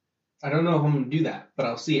 I don't know if I'm going to do that, but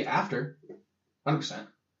I'll see it after. 100%.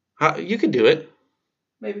 You could do it.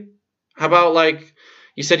 Maybe. How about, like,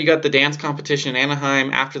 you said you got the dance competition in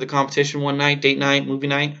Anaheim after the competition one night, date night, movie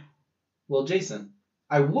night? Well, Jason,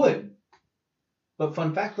 I would. But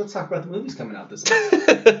fun fact, let's talk about the movies coming out this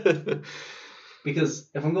month. Because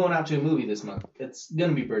if I'm going out to a movie this month, it's going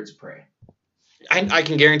to be Birds of Prey. I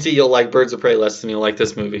can guarantee you'll like Birds of Prey less than you'll like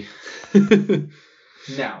this movie.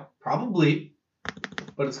 Now, probably,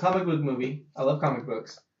 but it's a comic book movie. I love comic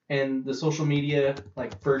books. And the social media,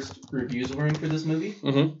 like, first reviews were in for this movie.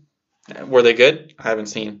 Mm-hmm. Were they good? I haven't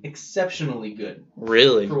seen. Exceptionally good.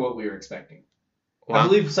 Really? For what we were expecting. Wow. I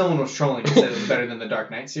believe someone was trolling and said it was better than the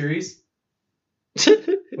Dark Knight series.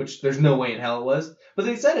 Which there's no way in hell it was. But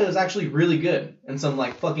they said it was actually really good. And some,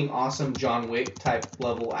 like, fucking awesome John Wick type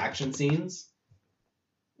level action scenes.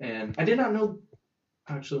 And I did not know.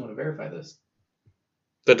 I actually want to verify this.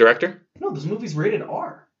 The director? No, this movie's rated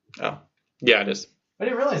R. Oh. Yeah, it is. I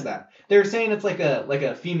didn't realize that. They were saying it's like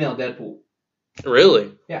a female Deadpool.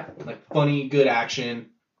 Really? Yeah, like funny, good action.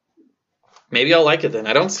 Maybe I'll like it then.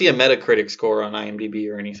 I don't see a Metacritic score on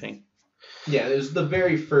IMDb or anything. Yeah, it was the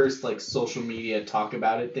very first like social media talk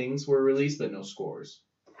about it things were released, but no scores.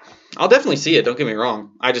 I'll definitely see it, don't get me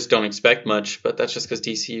wrong. I just don't expect much, but that's just because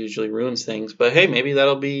DC usually ruins things. But hey, maybe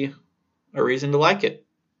that'll be a reason to like it.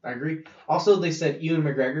 I agree. Also, they said Ewan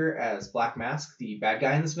McGregor as Black Mask, the bad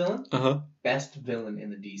guy in this villain. Uh-huh. Best villain in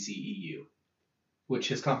the DCEU. Which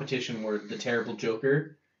his competition were the terrible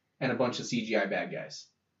Joker and a bunch of CGI bad guys.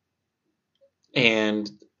 And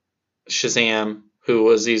Shazam, who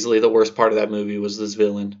was easily the worst part of that movie, was this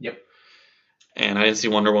villain. Yep. And I didn't see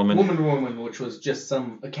Wonder Woman. Wonder Woman, which was just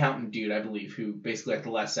some accountant dude, I believe, who basically at the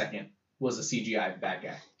last second was a CGI bad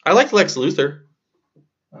guy. I liked Lex Luthor.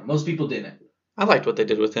 Most people didn't. I liked what they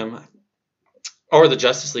did with him. Or the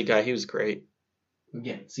Justice League guy, he was great.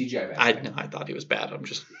 Again, CGI bad guy. I thought he was bad. I'm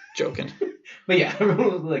just joking. But yeah,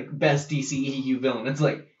 everyone was like best DCEU villain. It's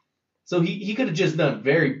like, so he could have just done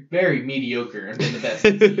very, very mediocre and been the best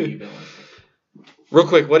DCEU villain. Real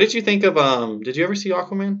quick, what did you think of did you ever see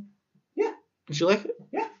Aquaman? Yeah. Did you like it?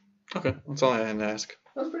 Yeah. Okay, that's all I had to ask.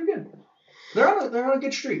 That was pretty good. They're on a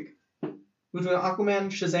good streak. Between Aquaman,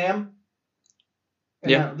 Shazam.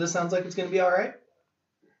 And yeah. Now this sounds like it's gonna be alright.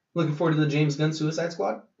 Looking forward to the James Gunn Suicide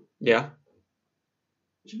Squad. Yeah.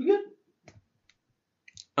 Should be good.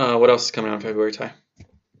 What else is coming out in February, Ty?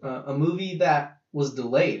 A movie that was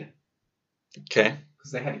delayed. Okay.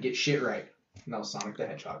 Because they had to get shit right. And that was Sonic the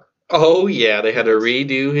Hedgehog. Oh, yeah. They had to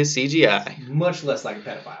redo his CGI. Much less like a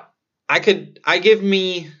pedophile. I give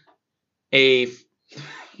me a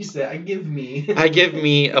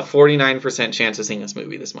 49% chance of seeing this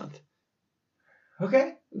movie this month.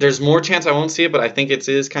 Okay. There's more chance I won't see it, but I think it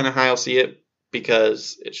is kind of high I'll see it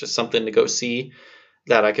because it's just something to go see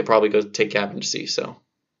that I could probably go take Gavin to see, so.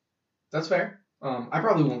 That's fair. I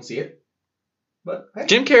probably won't see it. But hey.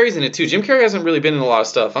 Jim Carrey's in it too. Jim Carrey hasn't really been in a lot of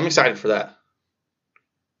stuff. I'm excited for that.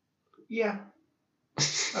 Yeah. I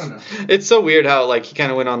don't know. It's so weird how like he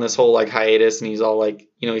kind of went on this whole like hiatus and he's all like,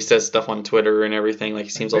 he says stuff on Twitter and everything like he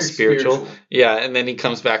seems all spiritual. Yeah, and then he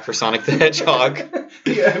comes back for Sonic the Hedgehog.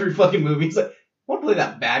 Yeah, every fucking movie he's like, I want to play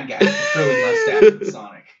that bad guy with the curly mustache with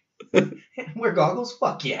Sonic. Wear goggles?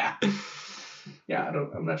 Fuck yeah. Yeah,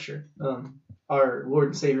 I'm not sure. Our Lord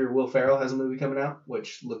and Savior Will Ferrell has a movie coming out,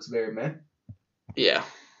 which looks very meh. Yeah.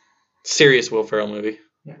 Serious Will Ferrell movie.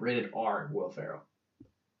 Yeah, rated R Will Ferrell.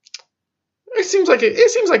 It seems like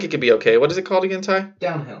it could be okay. What is it called again, Ty?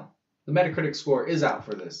 Downhill. The Metacritic score is out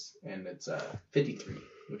for this, and it's 53,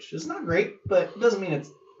 which is not great, but doesn't mean it's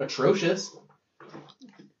atrocious.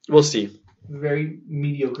 We'll see. Very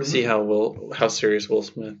mediocre. See how serious Will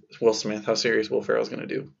Ferrell's gonna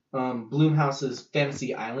do. Blumhouse's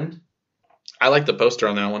Fantasy Island. I like the poster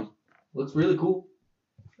on that one. Looks really cool.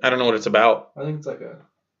 I don't know what it's about. I think it's like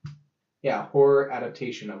a horror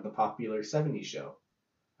adaptation of the popular 70s show.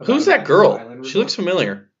 Who's that girl? She looks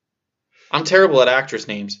familiar. I'm terrible at actress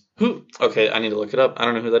names. Who? Okay, I need to look it up. I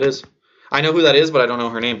don't know who that is. I know who that is, but I don't know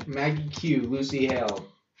her name. Maggie Q, Lucy Hale,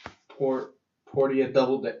 Portia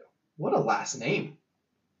Doubleday. What a last name.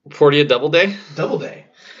 Portia Doubleday? Doubleday.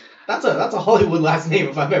 That's a Hollywood last name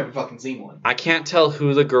if I've ever fucking seen one. I can't tell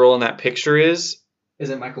who the girl in that picture is. Is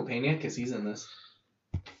it Michael Pena? Because he's in this.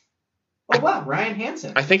 Oh, wow. Ryan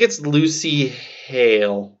Hansen. I think it's Lucy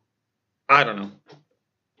Hale. I don't know.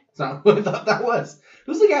 It's not what I thought that was.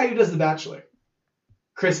 Who's the guy who does The Bachelor?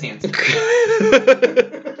 Chris Hansen.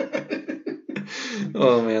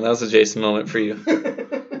 Oh, man. That was a Jason moment for you. That's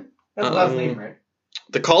the last name, right?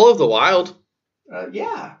 The Call of the Wild.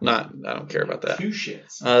 Yeah. I don't care about that. 2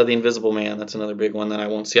 shits. The Invisible Man. That's another big one that I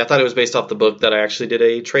won't see. I thought it was based off the book that I actually did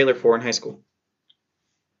a trailer for in high school.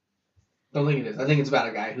 Don't think it is. I think it's about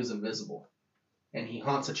a guy who's invisible. And he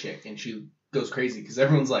haunts a chick, and she goes crazy because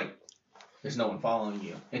everyone's like, there's no one following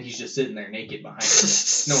you. And he's just sitting there naked behind her.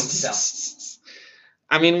 No one can tell.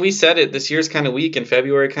 I mean, we said it. This year's kind of weak, and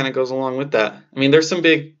February kind of goes along with that. I mean, there's some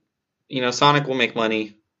big, Sonic will make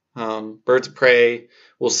money. Birds of Prey,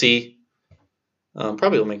 we'll see.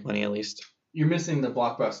 Probably will make money at least. You're missing the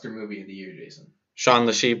blockbuster movie of the year, Jason. Shaun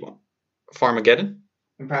the Sheep, Farmageddon?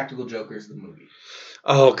 Impractical Jokers, the movie.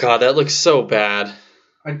 Oh, God, that looks so bad.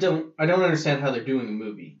 I don't understand how they're doing a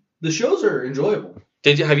movie. The shows are enjoyable.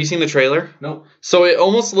 Have you seen the trailer? Nope. So it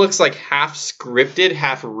almost looks like half scripted,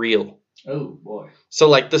 half real. Oh, boy. So,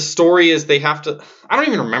 like, the story is they have to... I don't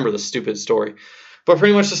even remember the stupid story. But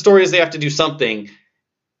pretty much the story is they have to do something.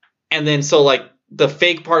 And then, so, like, the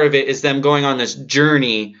fake part of it is them going on this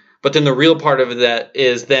journey. But then the real part of that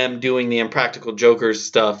is them doing the Impractical Jokers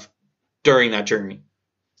stuff during that journey.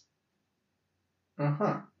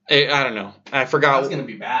 Uh-huh. I don't know. I forgot. That's going to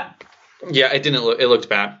be bad. Yeah, it didn't look... It looked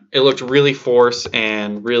bad. It looked really forced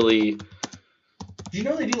and really... Do you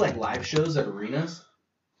know they do, like, live shows at arenas?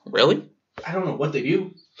 Really? I don't know what they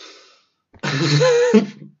do. I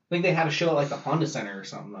think they had a show at, like, the Honda Center or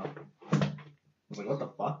something, though. I was like, what the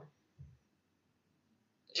fuck?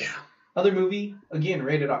 Yeah. Other movie, again,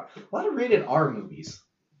 rated R. A lot of rated R movies.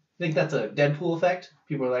 I think that's a Deadpool effect.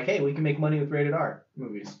 People are like, hey, we can make money with rated R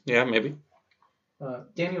movies. Yeah, maybe.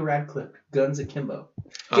 Daniel Radcliffe, Guns Akimbo.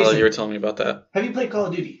 Oh, Jason, you were telling me about that. have you played Call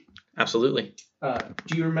of Duty? Absolutely.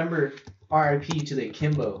 Do you remember RIP to the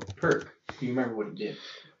Akimbo perk? Do you remember what it did?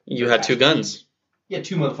 You had 2 guns. Yeah,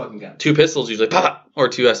 2 motherfucking guns. 2 pistols usually. Pop! Or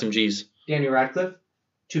 2 SMGs. Daniel Radcliffe,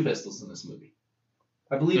 2 pistols in this movie.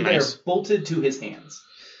 I believe Nice. they're bolted to his hands.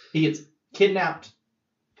 He gets kidnapped,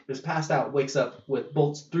 is passed out, wakes up with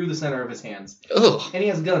bolts through the center of his hands. Ugh. And he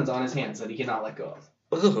has guns on his hands that he cannot let go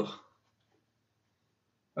of. Ugh.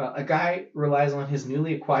 A guy relies on his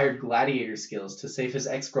newly acquired gladiator skills to save his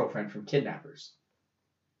ex-girlfriend from kidnappers.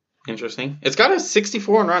 Interesting. It's got a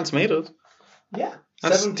 64 on Rotten Tomatoes. Yeah.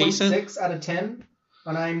 That's 7.6 decent. out of 10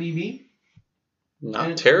 on IMDb. Not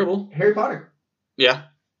And it's terrible. Harry Potter. Yeah.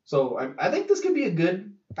 So I think this could be a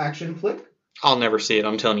good action flick. I'll never see it.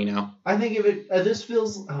 I'm telling you now. I think if it this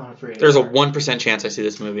feels... Oh, it's rated There's a R. 1% chance I see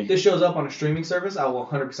this movie. This shows up on a streaming service, I will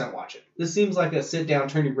 100% watch it. This seems like a sit down,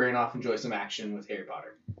 turn your brain off, enjoy some action with Harry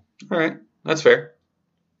Potter. All right. That's fair.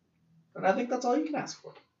 And I think that's all you can ask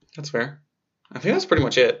for. That's fair. I think that's pretty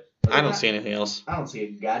much it. Other I than don't that, see anything else. I don't see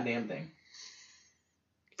a goddamn thing.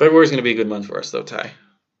 February's going to be a good month for us, though, Ty.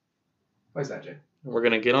 Why is that, Jay? We're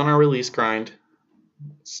going to get on our release grind,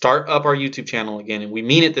 start up our YouTube channel again, and we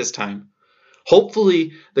mean it this time.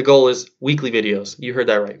 Hopefully, the goal is weekly videos. You heard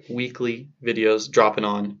that right. Weekly videos dropping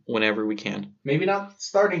on whenever we can. Maybe not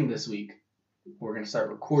starting this week. We're going to start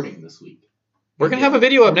recording this week. We're going to have a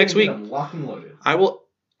video up We're next gonna week. get them locked and loaded.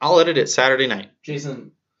 I'll edit it Saturday night.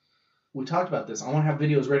 Jason, we talked about this. I want to have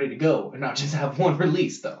videos ready to go and not just have one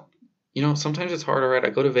release, though. You know, sometimes it's hard, all right? I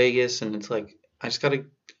go to Vegas, and it's like, I just got to,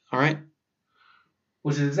 all right?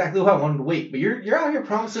 Which is exactly why I wanted to wait. But you're out here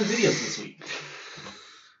promising videos this week.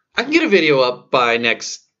 I can get a video up by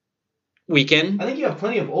next weekend. I think you have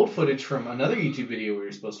plenty of old footage from another YouTube video we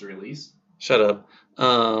were supposed to release. Shut up.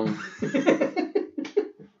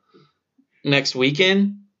 Next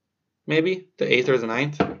weekend, maybe, the 8th or the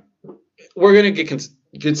 9th. We're going to get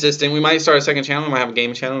consistent. We might start a second channel. We might have a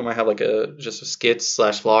game channel. We might have like just a skits /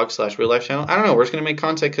 vlog / real life channel. I don't know. We're just going to make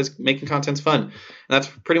content because making content's fun. And that's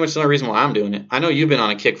pretty much the only reason why I'm doing it. I know you've been on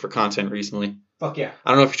a kick for content recently. Fuck yeah. I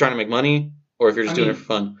don't know if you're trying to make money or if you're just doing it for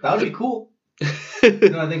fun. That would be cool. You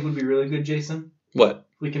know, I think would be really good, Jason. What?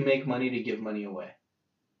 We can make money to give money away.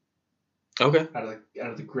 Okay. Out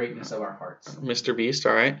of the greatness of our hearts. Mr. Beast,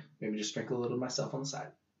 all right. Maybe just sprinkle a little of myself on the side.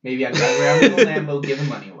 Maybe I'd drive around in a Lambo giving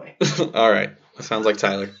money away. All right. That sounds like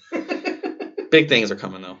Tyler. Big things are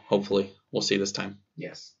coming, though. Hopefully. We'll see this time.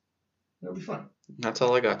 Yes. It'll be fun. That's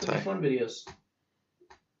all I got, It'll be Ty. fun videos.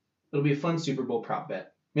 It'll be a fun Super Bowl prop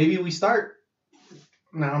bet. Maybe we start...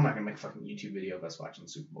 No, I'm not going to make a fucking YouTube video of us watching the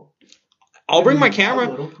Super Bowl. I'll bring my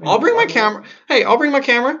camera. I'll bring my camera. Hey, I'll bring my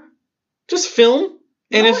camera. Just film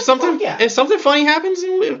And No, if something fuck yeah. if something funny happens,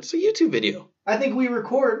 it's a YouTube video. I think we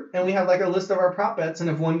record and we have like a list of our prop bets, and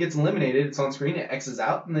if one gets eliminated, it's on screen, it X's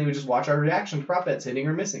out, and then we just watch our reaction to prop bets hitting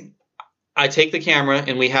or missing. I take the camera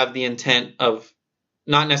and we have the intent of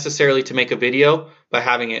not necessarily to make a video, but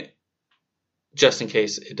having it just in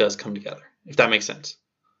case it does come together, if that makes sense.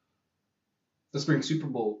 Let's bring Super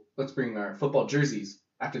Bowl. Let's bring our football jerseys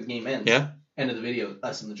after the game ends. Yeah. End of the video,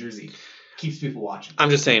 us in the jersey. Keeps people watching. I'm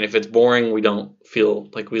just saying, if it's boring, we don't feel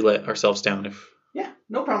like we let ourselves down. Yeah,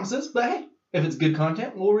 no promises, but hey, if it's good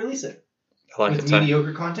content, we'll release it. I like if it. it's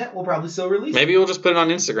mediocre content, we'll probably still release it. Maybe we'll just put it on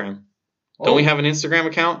Instagram. Don't we have an Instagram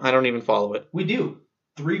account? I don't even follow it. We do.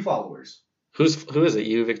 3 followers. Who is it?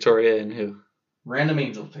 You, Victoria, and who? Random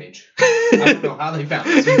Angels page. I don't know how they found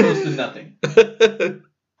us. We posted nothing.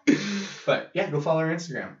 But yeah, go follow our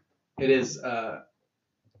Instagram. It is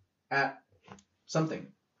at something.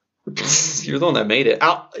 You're the one that made it.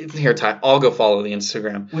 Here, Ty. I'll go follow the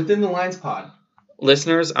Instagram. Within the Lines Pod.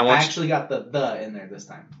 Listeners, I actually got the in there this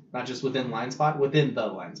time. Not just within Lines Pod, within the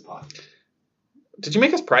Lines Pod. Did you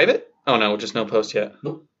make us private? Oh no, just no post yet.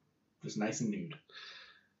 Nope. Just nice and nude.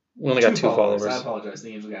 We only got 2 followers. I apologize.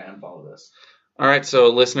 The Angel guy unfollowed us. All right, so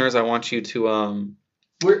listeners, I want you to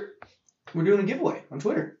We're doing a giveaway on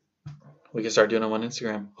Twitter. We can start doing them on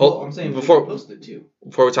Instagram. Well, I'm saying before post it too.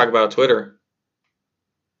 Before we talk about Twitter,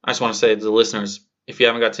 I just want to say to the listeners, if you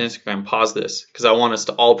haven't got to Instagram, pause this because I want us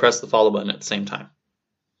to all press the follow button at the same time.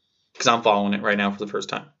 Because I'm following it right now for the first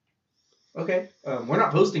time. Okay, we're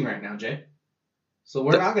not posting right now, Jay. So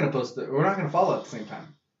we're not going to post it. We're not going to follow at the same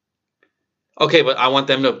time. Okay, but I want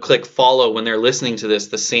them to click follow when they're listening to this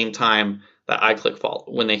the same time that I click follow,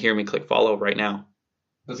 when they hear me click follow right now.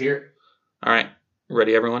 Let's hear it. All right.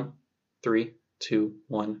 Ready, everyone? 3, 2,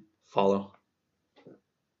 1, follow.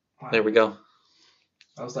 Wow. There we go.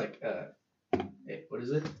 I was like, hey, what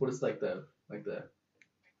is it? What is like the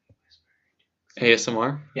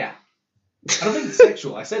ASMR? Yeah. I don't think it's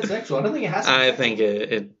sexual. I said sexual. I don't think it has to be I sexual. think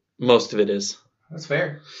it most of it is. That's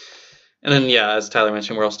fair. And then, yeah, as Tyler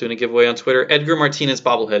mentioned, we're also doing a giveaway on Twitter. Edgar Martinez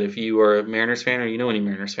bobblehead, if you are a Mariners fan or you know any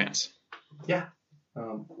Mariners fans. Yeah.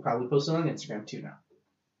 Probably post it on Instagram too now.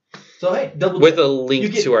 So, hey, double with dip. a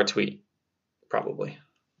link to our tweet, probably.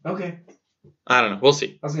 Okay. I don't know. We'll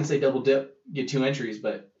see. I was going to say double dip, get 2 entries,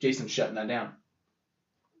 but Jason's shutting that down.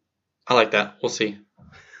 I like that. We'll see.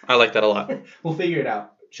 I like that a lot. We'll figure it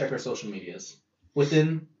out. Check our social medias.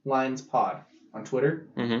 Within Lines Pod on Twitter.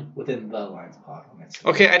 Mm-hmm. Within the Lines Pod on Instagram.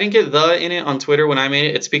 Okay, I didn't get the in it on Twitter when I made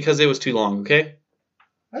it. It's because it was too long, okay?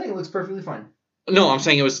 I think it looks perfectly fine. No, I'm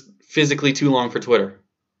saying it was physically too long for Twitter.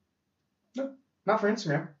 No, not for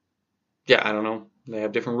Instagram. Yeah, I don't know. They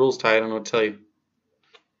have different rules, Ty. I don't know what to tell you.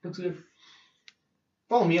 Looks good.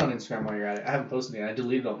 Follow me on Instagram while you're at it. I haven't posted it. I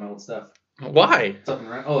deleted all my old stuff. Why? It's up and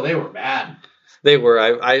running. Oh, they were bad. They were.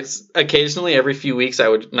 I occasionally, every few months, I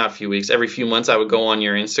would go on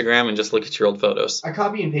your Instagram and just look at your old photos. I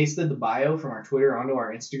copy and pasted the bio from our Twitter onto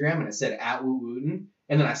our Instagram, and it said @WooWooten,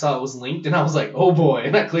 and then I saw it was linked, and I was like, oh boy,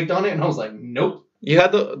 and I clicked on it, and I was like, nope. You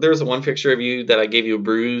had there was one picture of you that I gave you a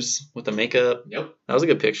bruise with the makeup. Yep. That was a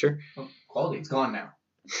good picture. Oh, quality, it's gone now.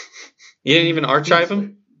 You didn't even archive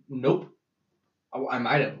them? Nope. I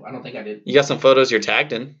might have. I don't think I did. You got some photos you're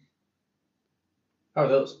tagged in. How are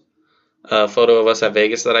those? A photo of us at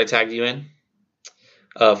Vegas that I tagged you in.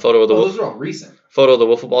 A photo of the those are all recent. Photo of the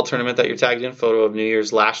wiffle ball tournament that you're tagged in. Photo of New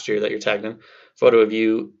Year's last year that you're tagged in. Photo of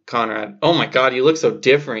you, Conrad. Oh my God, you look so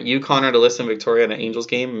different. You, Conrad, Alyssa, and Victoria at an Angels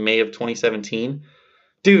game, May of 2017.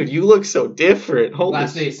 Dude, you look so different.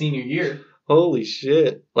 Last day of senior year. Holy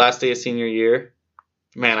shit. Last day of senior year.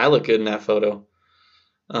 Man, I look good in that photo.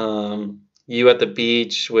 You at the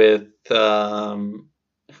beach with, who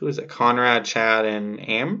is it? Conrad, Chad, and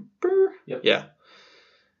Amber? Yep. Yeah.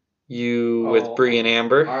 You with Bree and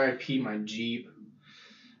Amber. R.I.P. my Jeep.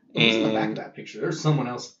 Who's in the back of that picture? There's someone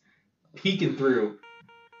else peeking through.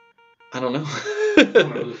 I don't know. I don't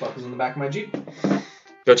know who the fuck was in the back of my Jeep.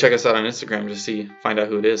 Go check us out on Instagram to find out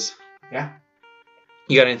who it is. Yeah.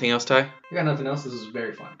 You got anything else, Ty? I got nothing else. This is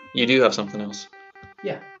very fun. You do have something else.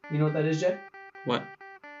 Yeah. You know what that is, Jay? What?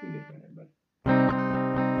 Be a good friend, everybody.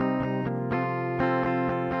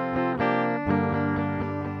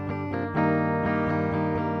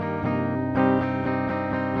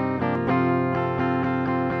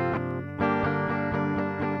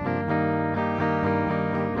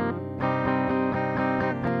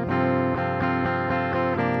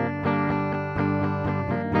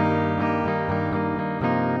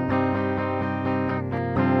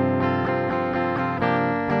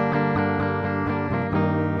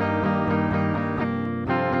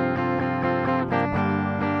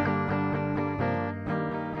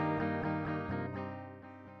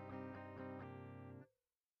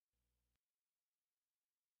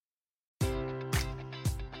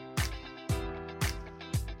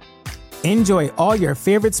 Enjoy all your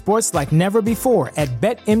favorite sports like never before at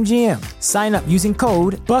BetMGM. Sign up using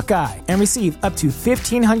code Buckeye and receive up to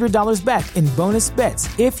 $1,500 back in bonus bets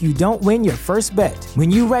if you don't win your first bet.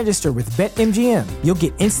 When you register with BetMGM, you'll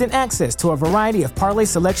get instant access to a variety of parlay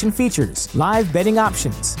selection features, live betting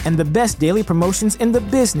options, and the best daily promotions in the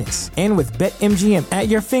business. And with BetMGM at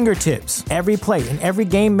your fingertips, every play and every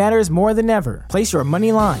game matters more than ever. Place your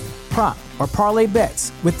money line, prop, or parlay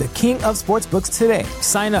bets with the king of sportsbooks today.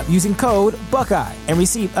 Sign up using code Buckeye and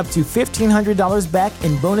receive up to $1,500 back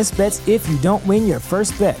in bonus bets if you don't win your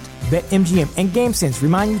first bet. BetMGM and GameSense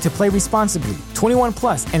remind you to play responsibly. 21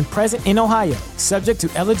 plus and present in Ohio, subject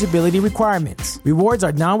to eligibility requirements. Rewards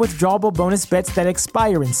are non-withdrawable bonus bets that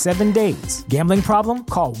expire in 7 days. Gambling problem?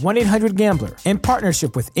 Call 1-800-GAMBLER. In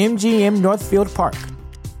partnership with MGM Northfield Park.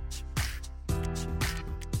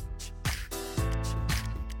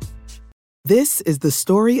 This is the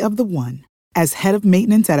story of the one. As head of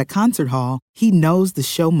maintenance at a concert hall, he knows the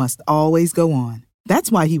show must always go on.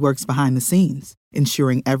 That's why he works behind the scenes,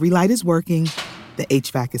 ensuring every light is working, the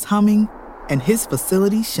HVAC is humming, and his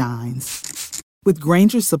facility shines. With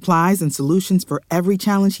Grainger's supplies and solutions for every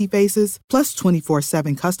challenge he faces, plus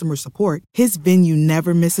 24/7 customer support, his venue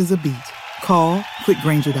never misses a beat. Call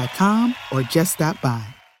quickgrainger.com or just stop by.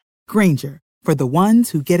 Grainger, for the ones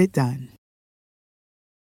who get it done.